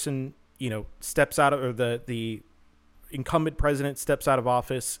that person, steps out of, or the incumbent president steps out of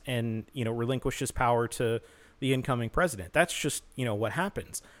office and, relinquishes power to the incoming president. That's just, what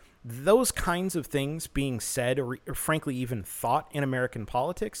happens. Those kinds of things being said or frankly even thought in American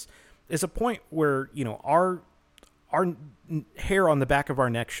politics is a point where, our hair on the back of our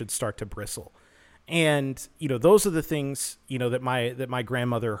neck should start to bristle. And, those are the things, that my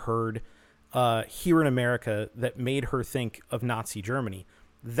grandmother heard here in America that made her think of Nazi Germany.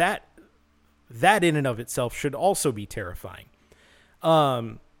 That in and of itself should also be terrifying.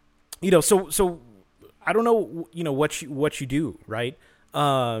 So I don't know, what you do, right?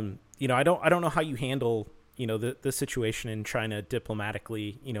 I don't know how you handle, the situation in China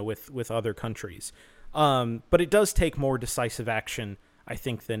diplomatically, with other countries. But it does take more decisive action, I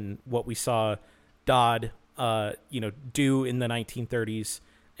think, than what we saw Dodd, do in the 1930s,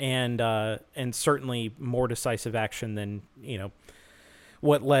 and certainly more decisive action than,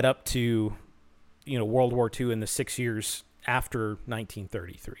 what led up to, World War II in the 6 years after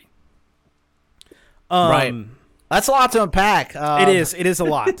 1933. Right. That's a lot to unpack. It is a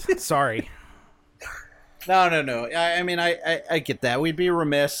lot. Sorry. No. I mean, I get that. We'd be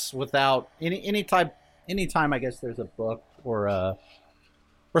remiss without anytime, I guess there's a book or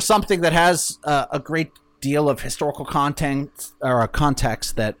something that has a great deal of historical content or a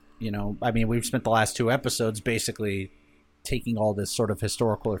context that, I mean, we've spent the last 2 episodes basically taking all this sort of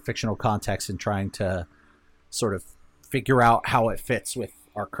historical or fictional context and trying to sort of figure out how it fits with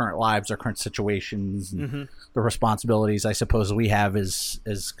our current lives, our current situations, and the responsibilities I suppose we have as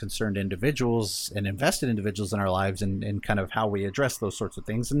concerned individuals and invested individuals in our lives, and kind of how we address those sorts of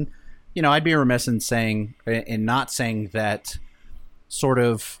things. And, I'd be remiss in not saying that sort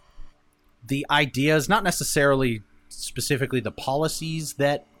of the ideas, not necessarily specifically the policies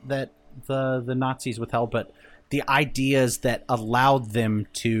that the Nazis withheld, but the ideas that allowed them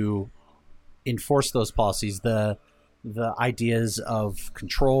to enforce those policies, the the ideas of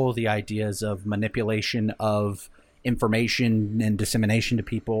control, the ideas of manipulation of information and dissemination to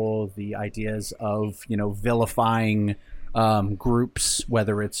people, the ideas of, vilifying groups,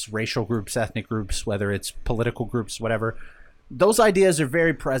 whether it's racial groups, ethnic groups, whether it's political groups, whatever. Those ideas are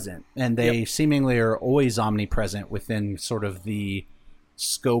very present, and they seemingly are always omnipresent within sort of the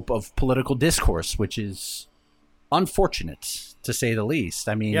scope of political discourse, which is unfortunate, to say the least.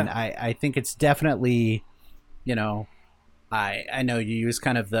 I mean, I think it's definitely, I know you use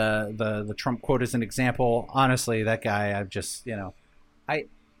kind of the Trump quote as an example. Honestly, that guy, I've just,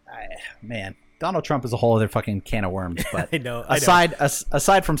 man, Donald Trump is a whole other fucking can of worms. But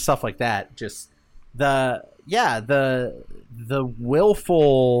aside from stuff like that, just the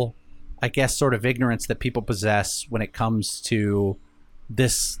willful, I guess, sort of ignorance that people possess when it comes to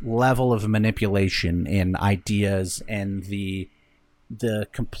this level of manipulation in ideas, and the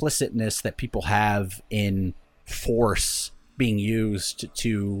complicitness that people have in force being used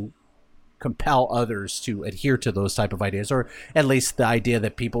to compel others to adhere to those type of ideas, or at least the idea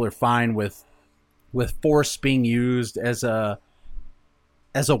that people are fine with force being used as a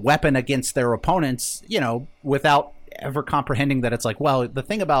weapon against their opponents, without ever comprehending that it's like, well, the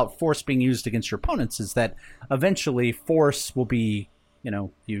thing about force being used against your opponents is that eventually force will be,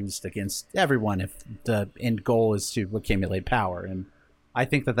 used against everyone if the end goal is to accumulate power. And I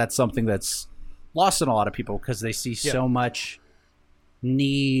think that that's something that's lost in a lot of people, because they see so much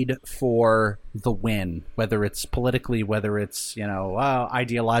need for the win, whether it's politically, whether it's,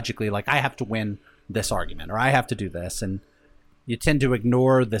 ideologically, like I have to win this argument or I have to do this. And you tend to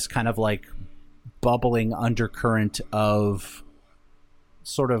ignore this kind of like bubbling undercurrent of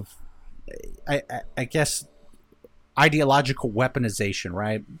sort of, I guess, ideological weaponization,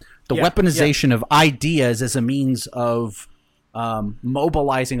 right? The weaponization of ideas as a means of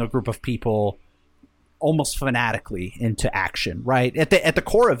mobilizing a group of people almost fanatically into action, right? At the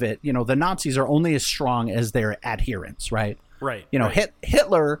core of it, the Nazis are only as strong as their adherents, right? Right.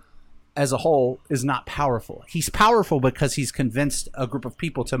 Hitler as a whole is not powerful. He's powerful because he's convinced a group of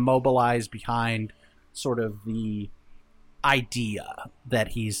people to mobilize behind sort of the idea that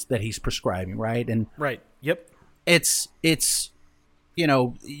he's prescribing, right? And it's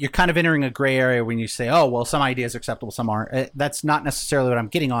you're kind of entering a gray area when you say, oh, well, some ideas are acceptable, some aren't. That's not necessarily what I'm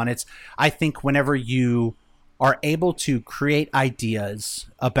getting on. I think whenever you are able to create ideas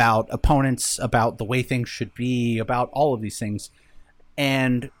about opponents, about the way things should be, about all of these things,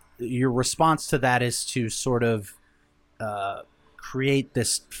 and your response to that is to sort of create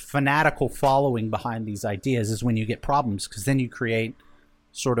this fanatical following behind these ideas, is when you get problems, because then you create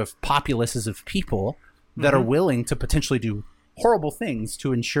sort of populaces of people that are willing to potentially do horrible things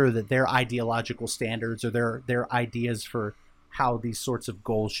to ensure that their ideological standards or their ideas for how these sorts of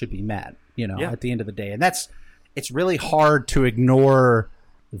goals should be met, at the end of the day. And it's really hard to ignore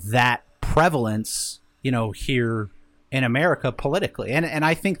that prevalence, here in America politically. And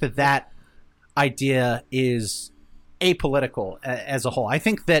I think that idea is apolitical as a whole. I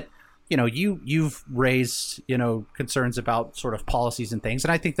think that, you've raised, concerns about sort of policies and things.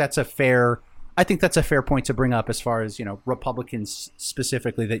 And I think that's a fair point to bring up as far as, Republicans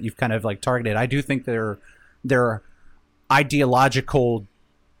specifically that you've kind of like targeted. I do think there are ideological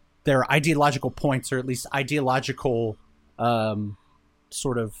points, or at least ideological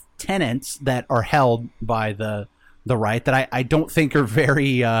sort of tenets that are held by the right that I don't think are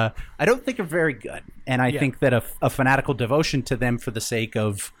very good. And I think that a fanatical devotion to them for the sake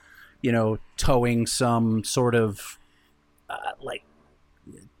of, towing some sort of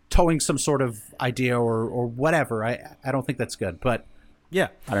idea or whatever. I don't think that's good, but I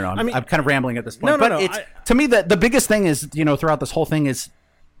don't know. I'm kind of rambling at this point, to me, the biggest thing is, throughout this whole thing is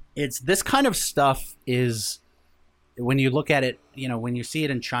this kind of stuff is, when you look at it, when you see it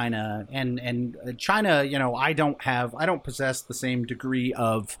in China and China, I don't possess the same degree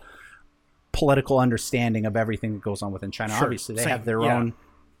of political understanding of everything that goes on within China. Sure, obviously they have their own,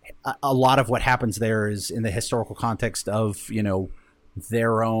 a lot of what happens there is in the historical context of,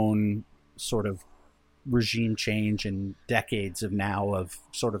 their own sort of regime change and decades of now of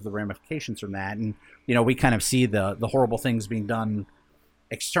sort of the ramifications from that. And, we kind of see the horrible things being done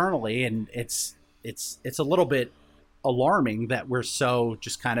externally. And it's a little bit alarming that we're so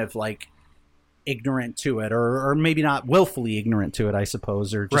just kind of like ignorant to it, or maybe not willfully ignorant to it, I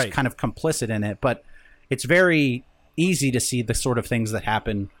suppose, or just kind of complicit in it. But it's very easy to see the sort of things that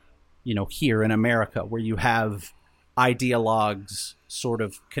happen, here in America, where you have ideologues sort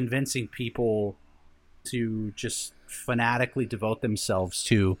of convincing people to just fanatically devote themselves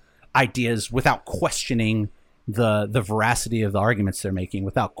to ideas without questioning the veracity of the arguments they're making,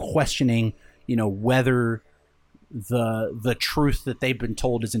 without questioning, whether the truth that they've been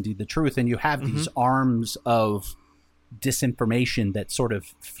told is indeed the truth, and you have these arms of disinformation that sort of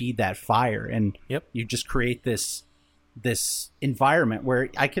feed that fire, and you just create this environment where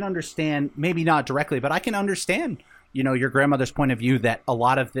I can understand, maybe not directly, but I can understand, your grandmother's point of view, that a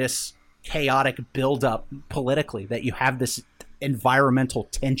lot of this chaotic buildup politically, that you have this environmental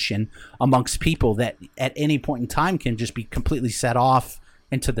tension amongst people that at any point in time can just be completely set off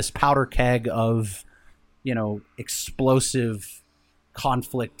into this powder keg of, explosive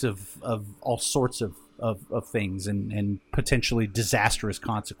conflict of all sorts of things and potentially disastrous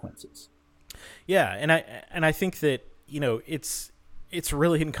consequences. Yeah, and I think that it's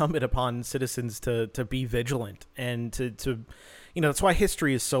really incumbent upon citizens to be vigilant and to that's why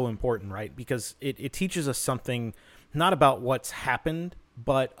history is so important, right? Because it teaches us something not about what's happened,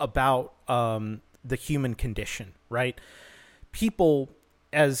 but about the human condition, right? People,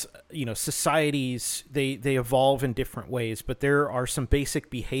 as societies, they evolve in different ways, but there are some basic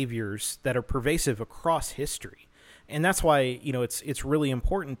behaviors that are pervasive across history. And that's why, it's really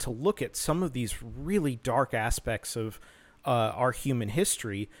important to look at some of these really dark aspects of our human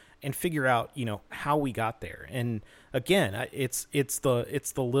history and figure out, how we got there. And again, it's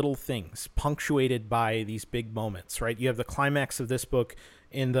the little things punctuated by these big moments, right? You have the climax of this book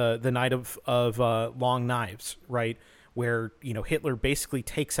in the Night of Long Knives, right? Where, Hitler basically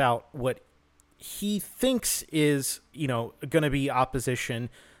takes out what he thinks is, going to be opposition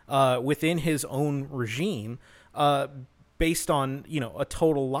within his own regime, based on, a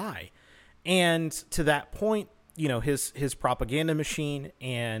total lie. And to that point, his propaganda machine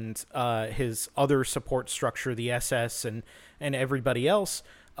and his other support structure, the SS and everybody else,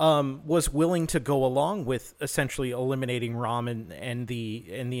 was willing to go along with essentially eliminating Rahm and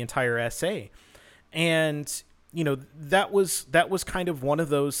the entire SA. And that was kind of one of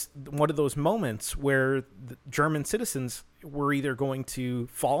those moments where the German citizens were either going to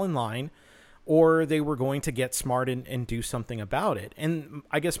fall in line or they were going to get smart and do something about it. And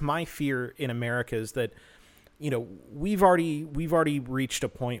I guess my fear in America is that, we've already reached a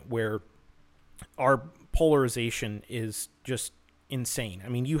point where our polarization is just insane. I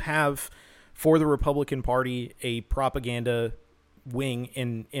mean, you have, for the Republican Party, a propaganda wing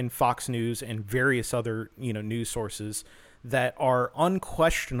in Fox News and various other, news sources that are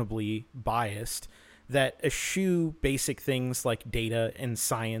unquestionably biased, that eschew basic things like data and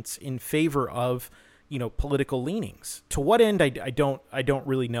science in favor of, political leanings. To what end, I don't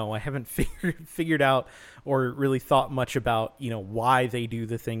really know. I haven't figured out or really thought much about, why they do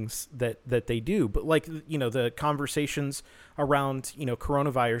the things that they do. But like, the conversations around,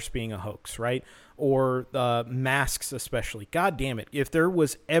 coronavirus being a hoax, right? Or masks especially. God damn it. If there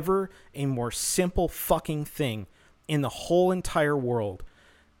was ever a more simple fucking thing in the whole entire world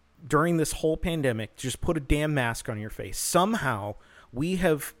during this whole pandemic, just put a damn mask on your face. Somehow we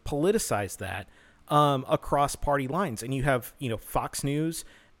have politicized that across party lines, and you have Fox News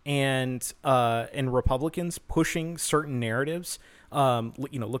and Republicans pushing certain narratives.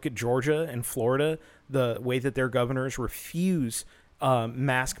 Look at Georgia and Florida, the way that their governors refuse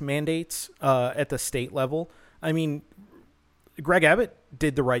mask mandates at the state level. I mean, Greg Abbott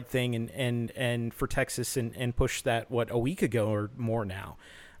did the right thing and for Texas and pushed that a week ago or more now.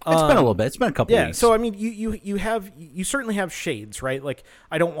 It's been a little bit. It's been a couple weeks. So I mean, you certainly have shades, right? Like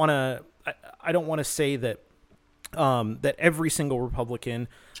I don't want to say that that every single Republican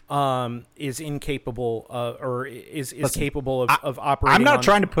is incapable or is capable of operating. I'm not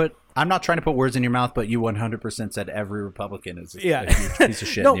trying to put words in your mouth, but you 100% said every Republican is a huge piece of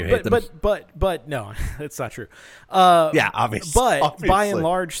shit. No, and you hate them. but no, that's not true. Obviously. But by and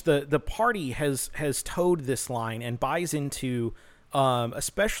large, the party has towed this line and buys into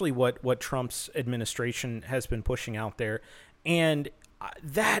especially what Trump's administration has been pushing out there, and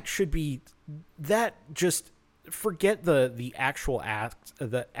that should be that just. Forget the actual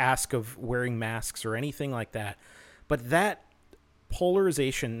ask of wearing masks or anything like that, but that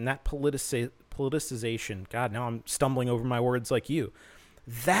polarization, that politicization. God, now I'm stumbling over my words like you.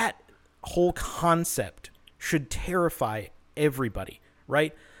 That whole concept should terrify everybody,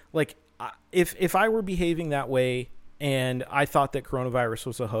 right? Like if I were behaving that way and I thought that coronavirus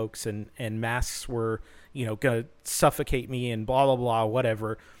was a hoax and masks were gonna suffocate me and blah blah blah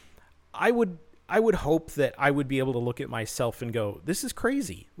whatever, I would hope that I would be able to look at myself and go, this is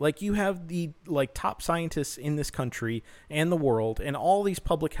crazy. Like you have the top scientists in this country and the world and all these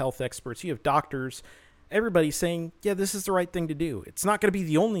public health experts. You have doctors, everybody saying, yeah, this is the right thing to do. It's not going to be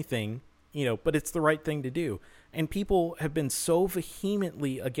the only thing, but it's the right thing to do. And people have been so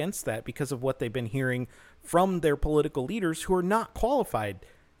vehemently against that because of what they've been hearing from their political leaders who are not qualified,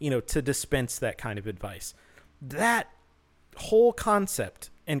 to dispense that kind of advice. that whole concept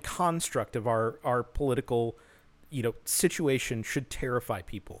and construct of our political, situation should terrify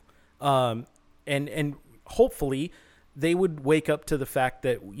people. And hopefully they would wake up to the fact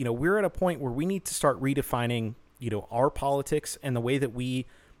that, we're at a point where we need to start redefining, our politics and the way that we,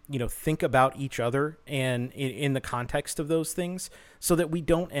 think about each other and in the context of those things, so that we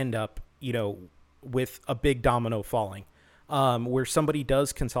don't end up, with a big domino falling, where somebody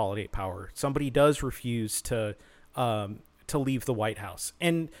does consolidate power, somebody does refuse to leave the White House.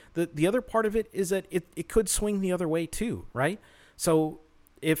 And the other part of it is that it could swing the other way too, right? So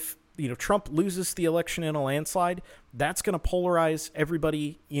if, Trump loses the election in a landslide, that's going to polarize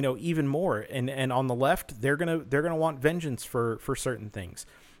everybody, even more. And on the left, they're going to want vengeance for certain things.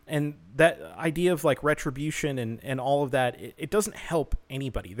 And that idea of like retribution and all of that, it doesn't help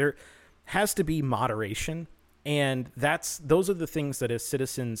anybody. There has to be moderation. And those are the things that as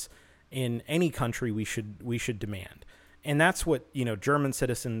citizens in any country we should demand. And that's what, German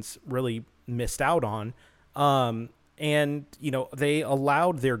citizens really missed out on. And, they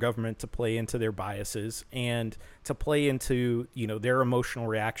allowed their government to play into their biases and to play into, their emotional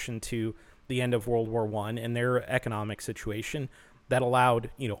reaction to the end of World War I and their economic situation that allowed,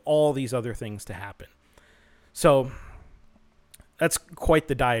 all these other things to happen. So that's quite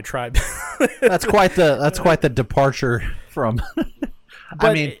the diatribe. That's quite the departure from,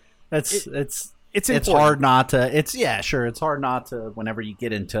 I mean, it's hard not to, it's hard not to, whenever you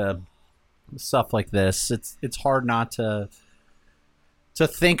get into stuff like this, it's hard not to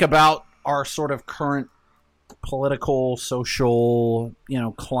think about our sort of current political, social,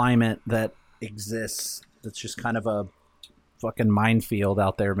 climate that exists. It's just kind of a fucking minefield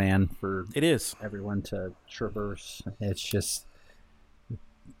out there, man, for it is everyone to traverse. It's just,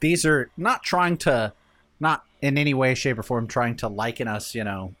 these are not in any way, shape, or form trying to liken us,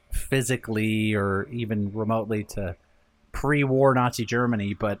 physically or even remotely to pre-war Nazi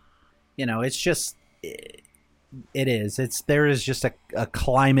Germany, but it's just, there is just a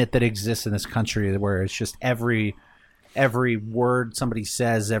climate that exists in this country where it's just every word somebody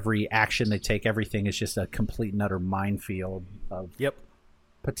says, every action they take, everything is just a complete and utter minefield of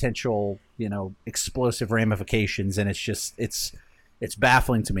potential, explosive ramifications. And it's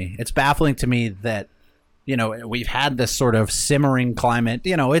baffling to me. It's baffling to me that, we've had this sort of simmering climate.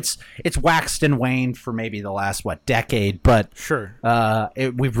 It's waxed and waned for maybe the last decade, but sure,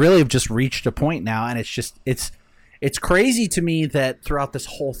 we've really just reached a point now, and it's crazy to me that throughout this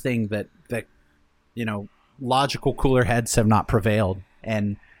whole thing that logical cooler heads have not prevailed,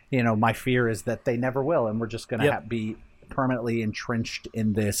 and my fear is that they never will, and we're just going to be permanently entrenched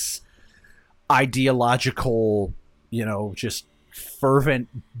in this ideological, just fervent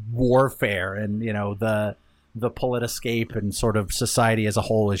warfare, and the politiscape and sort of society as a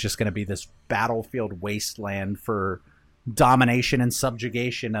whole is just going to be this battlefield wasteland for domination and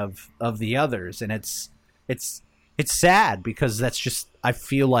subjugation of the others. And it's sad, because that's just, I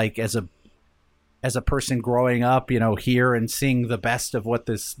feel like as a person growing up, here and seeing the best of what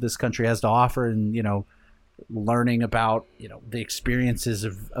this country has to offer, and learning about the experiences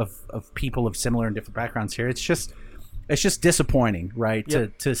of people of similar and different backgrounds here, it's just disappointing, right?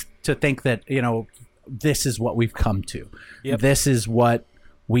 Yep. To think that this is what we've come to. Yep. This is what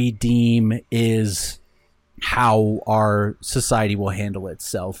we deem is how our society will handle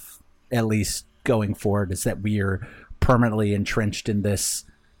itself, at least going forward, is that we are permanently entrenched in this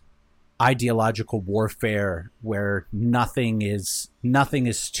ideological warfare where nothing is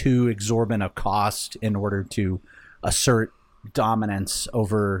too exorbitant a cost in order to assert dominance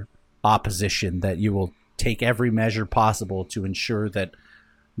over opposition, that you will take every measure possible to ensure that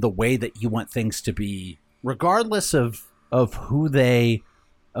the way that you want things to be, regardless of who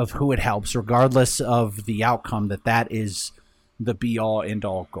it helps, regardless of the outcome, that is the be all end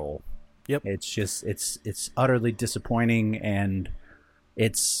all goal. Yep. It's just, it's utterly disappointing, and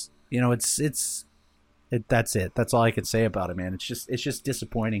that's it. That's all I can say about it, man. It's just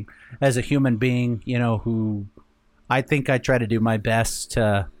disappointing as a human being, who I think I try to do my best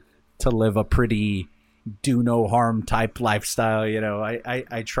to live a pretty do no harm type lifestyle.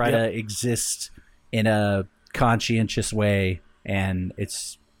 I try to exist in a conscientious way, and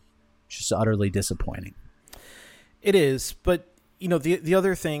it's just utterly disappointing. It is, but the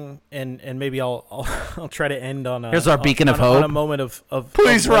other thing, and maybe I'll try to end on here's our beacon of hope, on a moment of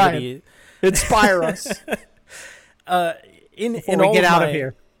please, of Ryan, inspire us. Before we get out of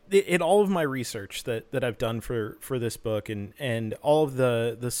here, in all of my research that I've done for this book, and all of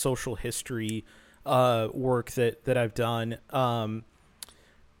the social history work that I've done,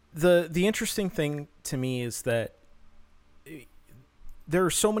 the interesting thing to me is that there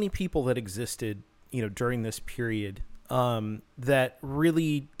are so many people that existed during this period that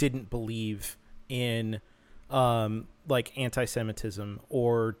really didn't believe in like anti-Semitism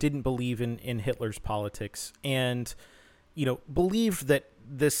or didn't believe in Hitler's politics, and believed that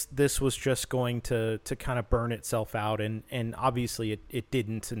this was just going to kind of burn itself out, and obviously it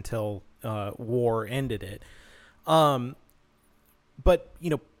didn't until war ended it. But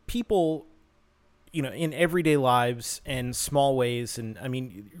people in everyday lives and small ways, and I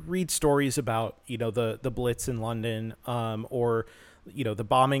mean, read stories about the Blitz in London, or the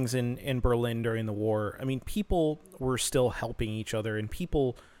bombings in Berlin during the war. I mean, people were still helping each other, and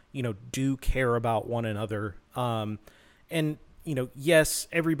people do care about one another. And yes,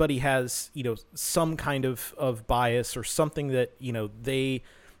 everybody has some kind of bias or something that they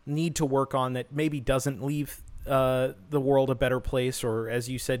need to work on that maybe doesn't leave the world a better place, or, as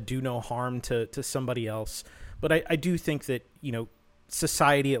you said, do no harm to somebody else. But I do think that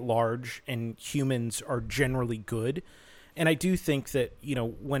society at large and humans are generally good, and I do think that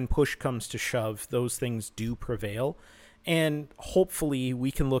when push comes to shove, those things do prevail. And hopefully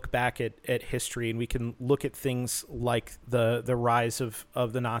we can look back at history, and we can look at things like the rise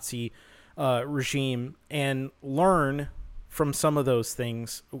of the Nazi regime and learn from some of those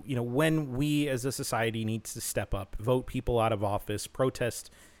things, when we as a society needs to step up, vote people out of office, protest,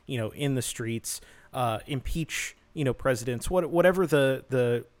 in the streets, impeach, presidents, whatever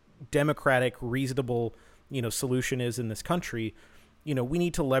the democratic, reasonable, solution is in this country. We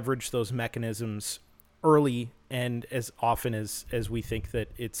need to leverage those mechanisms early and as often as we think that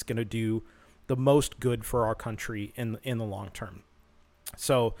it's going to do the most good for our country in the long term.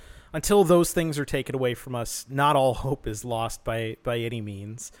 So until those things are taken away from us, not all hope is lost by any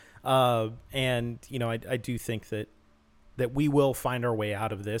means. And I do think that we will find our way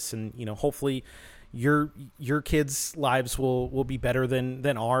out of this, and hopefully your kids' lives will be better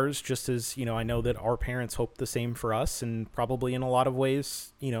than ours, just as I know that our parents hope the same for us, and probably in a lot of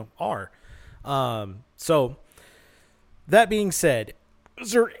ways are. So that being said,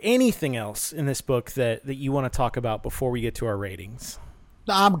 is there anything else in this book that you want to talk about before we get to our ratings?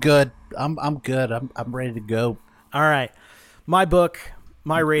 I'm good. I'm good. I'm ready to go. All right. My book,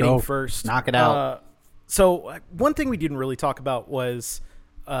 my rating Go. first. Knock it out. So one thing we didn't really talk about was,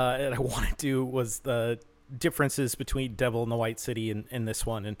 and I wanted to, was the differences between Devil in the White City and this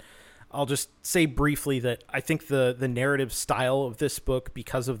one. And I'll just say briefly that I think the narrative style of this book,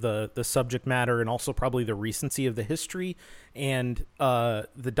 because of the subject matter and also probably the recency of the history and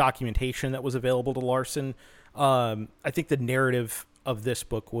the documentation that was available to Larson, I think the narrative of this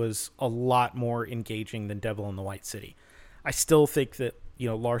book was a lot more engaging than Devil in the White City. I still think that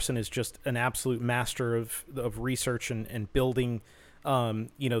Larson is just an absolute master of research and building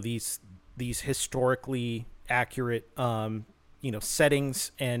these historically accurate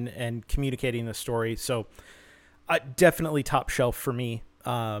settings and communicating the story. So definitely top shelf for me.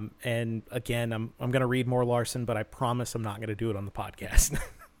 And again, I'm going to read more Larson, but I promise I'm not going to do it on the podcast.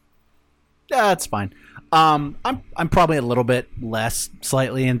 Yeah, that's fine. I'm probably a little bit less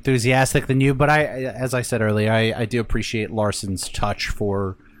slightly enthusiastic than you, but as I said earlier, I do appreciate Larson's touch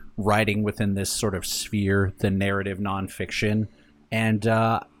for writing within this sort of sphere, the narrative nonfiction, and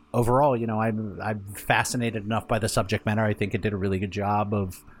overall, I'm fascinated enough by the subject matter. I think it did a really good job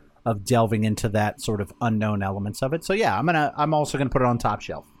of delving into that sort of unknown elements of it. So yeah, I'm also gonna put it on top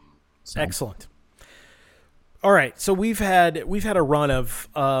shelf. So. Excellent. All right, so we've had a run of.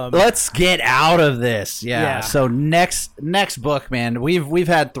 Let's get out of this. Yeah. So next book, man. We've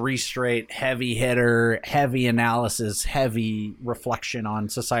had 3 straight heavy hitter, heavy analysis, heavy reflection on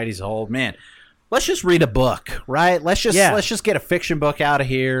society as a whole. Man, let's just read a book, right? Let's just get a fiction book out of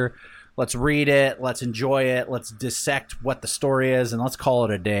here. Let's read it. Let's enjoy it. Let's dissect what the story is, and let's call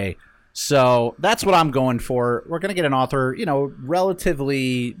it a day. So that's what I'm going for. We're gonna get an author,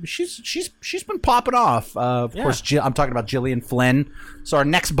 relatively. She's been popping off. Of course, I'm talking about Gillian Flynn. So our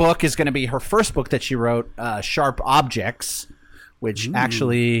next book is going to be her first book that she wrote, Sharp Objects, which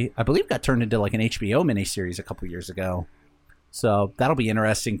actually I believe got turned into like an HBO miniseries a couple years ago. So that'll be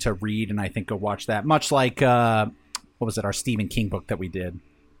interesting to read, and I think go watch that. Much like what was it, our Stephen King book that we did?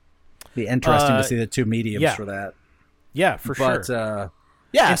 Be interesting to see the two mediums for that. Yeah, for sure.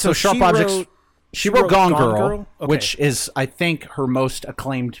 Yeah, so Sharp Objects. She wrote Gone Girl, Okay. which is, I think, her most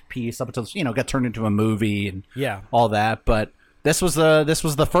acclaimed piece up until got turned into a movie and all that. But this was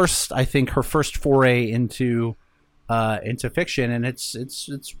the first, I think, her first foray into fiction, and it's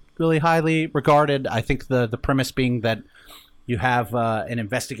really highly regarded. I think the premise being that you have an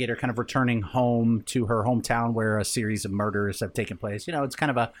investigator kind of returning home to her hometown where a series of murders have taken place. It's kind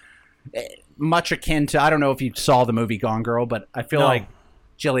of a much akin to, I don't know if you saw the movie Gone Girl, but I feel like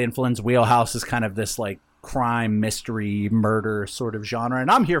Gillian Flynn's wheelhouse is kind of this like crime, mystery, murder sort of genre, and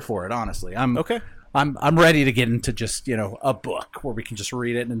I'm here for it. Honestly, Okay. I'm ready to get into just a book where we can just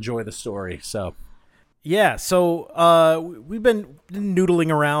read it and enjoy the story. So Yeah, so we've been noodling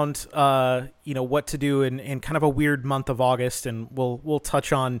around, what to do in kind of a weird month of August, and we'll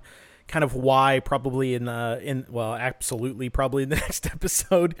touch on kind of why probably absolutely probably in the next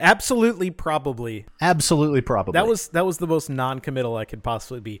episode. Absolutely probably. That was the most non-committal I could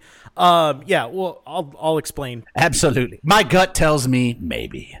possibly be. Well, I'll explain. Absolutely. My gut tells me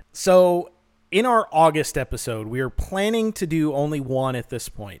maybe. So in our August episode, we are planning to do only one at this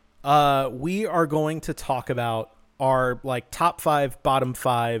point. We are going to talk about our top 5, bottom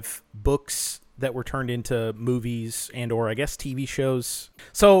 5 books that were turned into movies and or I guess TV shows.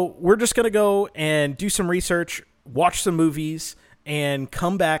 So we're just going to go and do some research, watch some movies, and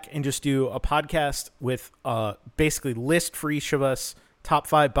come back and just do a podcast with basically list for each of us, top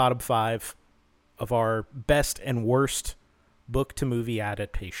 5, bottom 5 of our best and worst book to movie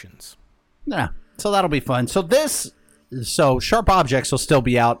adaptations. Yeah, so that'll be fun. So Sharp Objects will still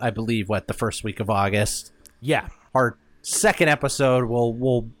be out, I believe, the first week of August. Yeah. Our second episode,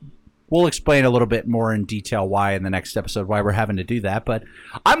 we'll explain a little bit more in detail why in the next episode, why we're having to do that. But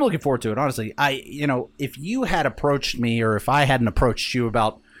I'm looking forward to it, honestly. If you had approached me or if I hadn't approached you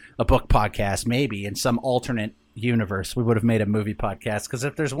about a book podcast, maybe in some alternate universe, we would have made a movie podcast. Because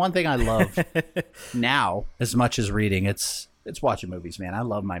if there's one thing I love now as much as reading, it's watching movies, man. I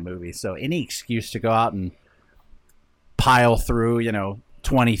love my movies. So any excuse to go out and pile through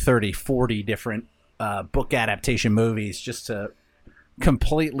 20, 30, 40 different book adaptation movies just to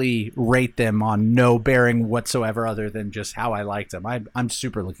completely rate them on no bearing whatsoever other than just how I liked them. I'm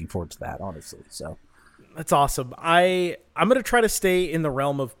super looking forward to that, honestly. So that's awesome. I'm going to try to stay in the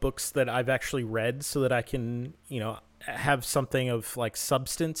realm of books that I've actually read so that I can have something of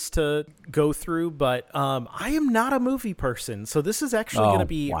substance to go through, but I am not a movie person, so this is actually going to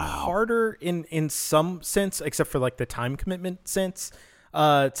be harder in some sense, except for the time commitment sense,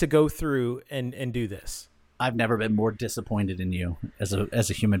 to go through and do this. I've never been more disappointed in you as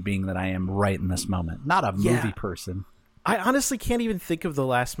a human being than I am right in this moment. Not a movie person. I honestly can't even think of the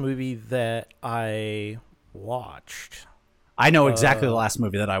last movie that I watched. I know exactly the last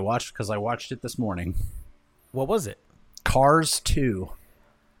movie that I watched because I watched it this morning. What was it? Cars 2.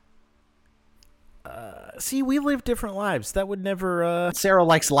 See, we live different lives. That would never... Sarah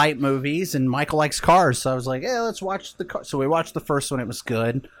likes light movies, and Michael likes cars, so I was like, yeah, let's watch the car. So we watched the first one. It was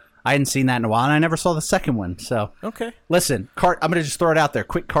good. I hadn't seen that in a while, and I never saw the second one. So okay. Listen, I'm going to just throw it out there.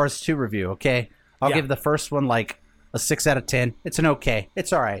 Quick Cars 2 review, okay? I'll give the first one a 6 out of 10. It's an okay.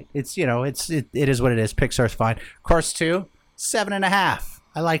 It's all right. It's it is what it is. Pixar's fine. Cars 2, 7.5.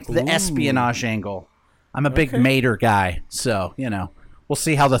 I like the espionage angle. I'm a big Mater guy, so we'll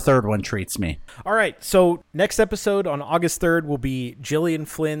see how the third one treats me. All right. So next episode on August 3rd will be Gillian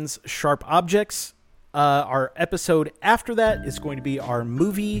Flynn's Sharp Objects. Our episode after that is going to be our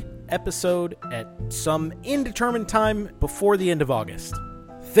movie episode at some indeterminate time before the end of August.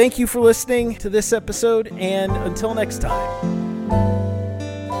 Thank you for listening to this episode, and until next time.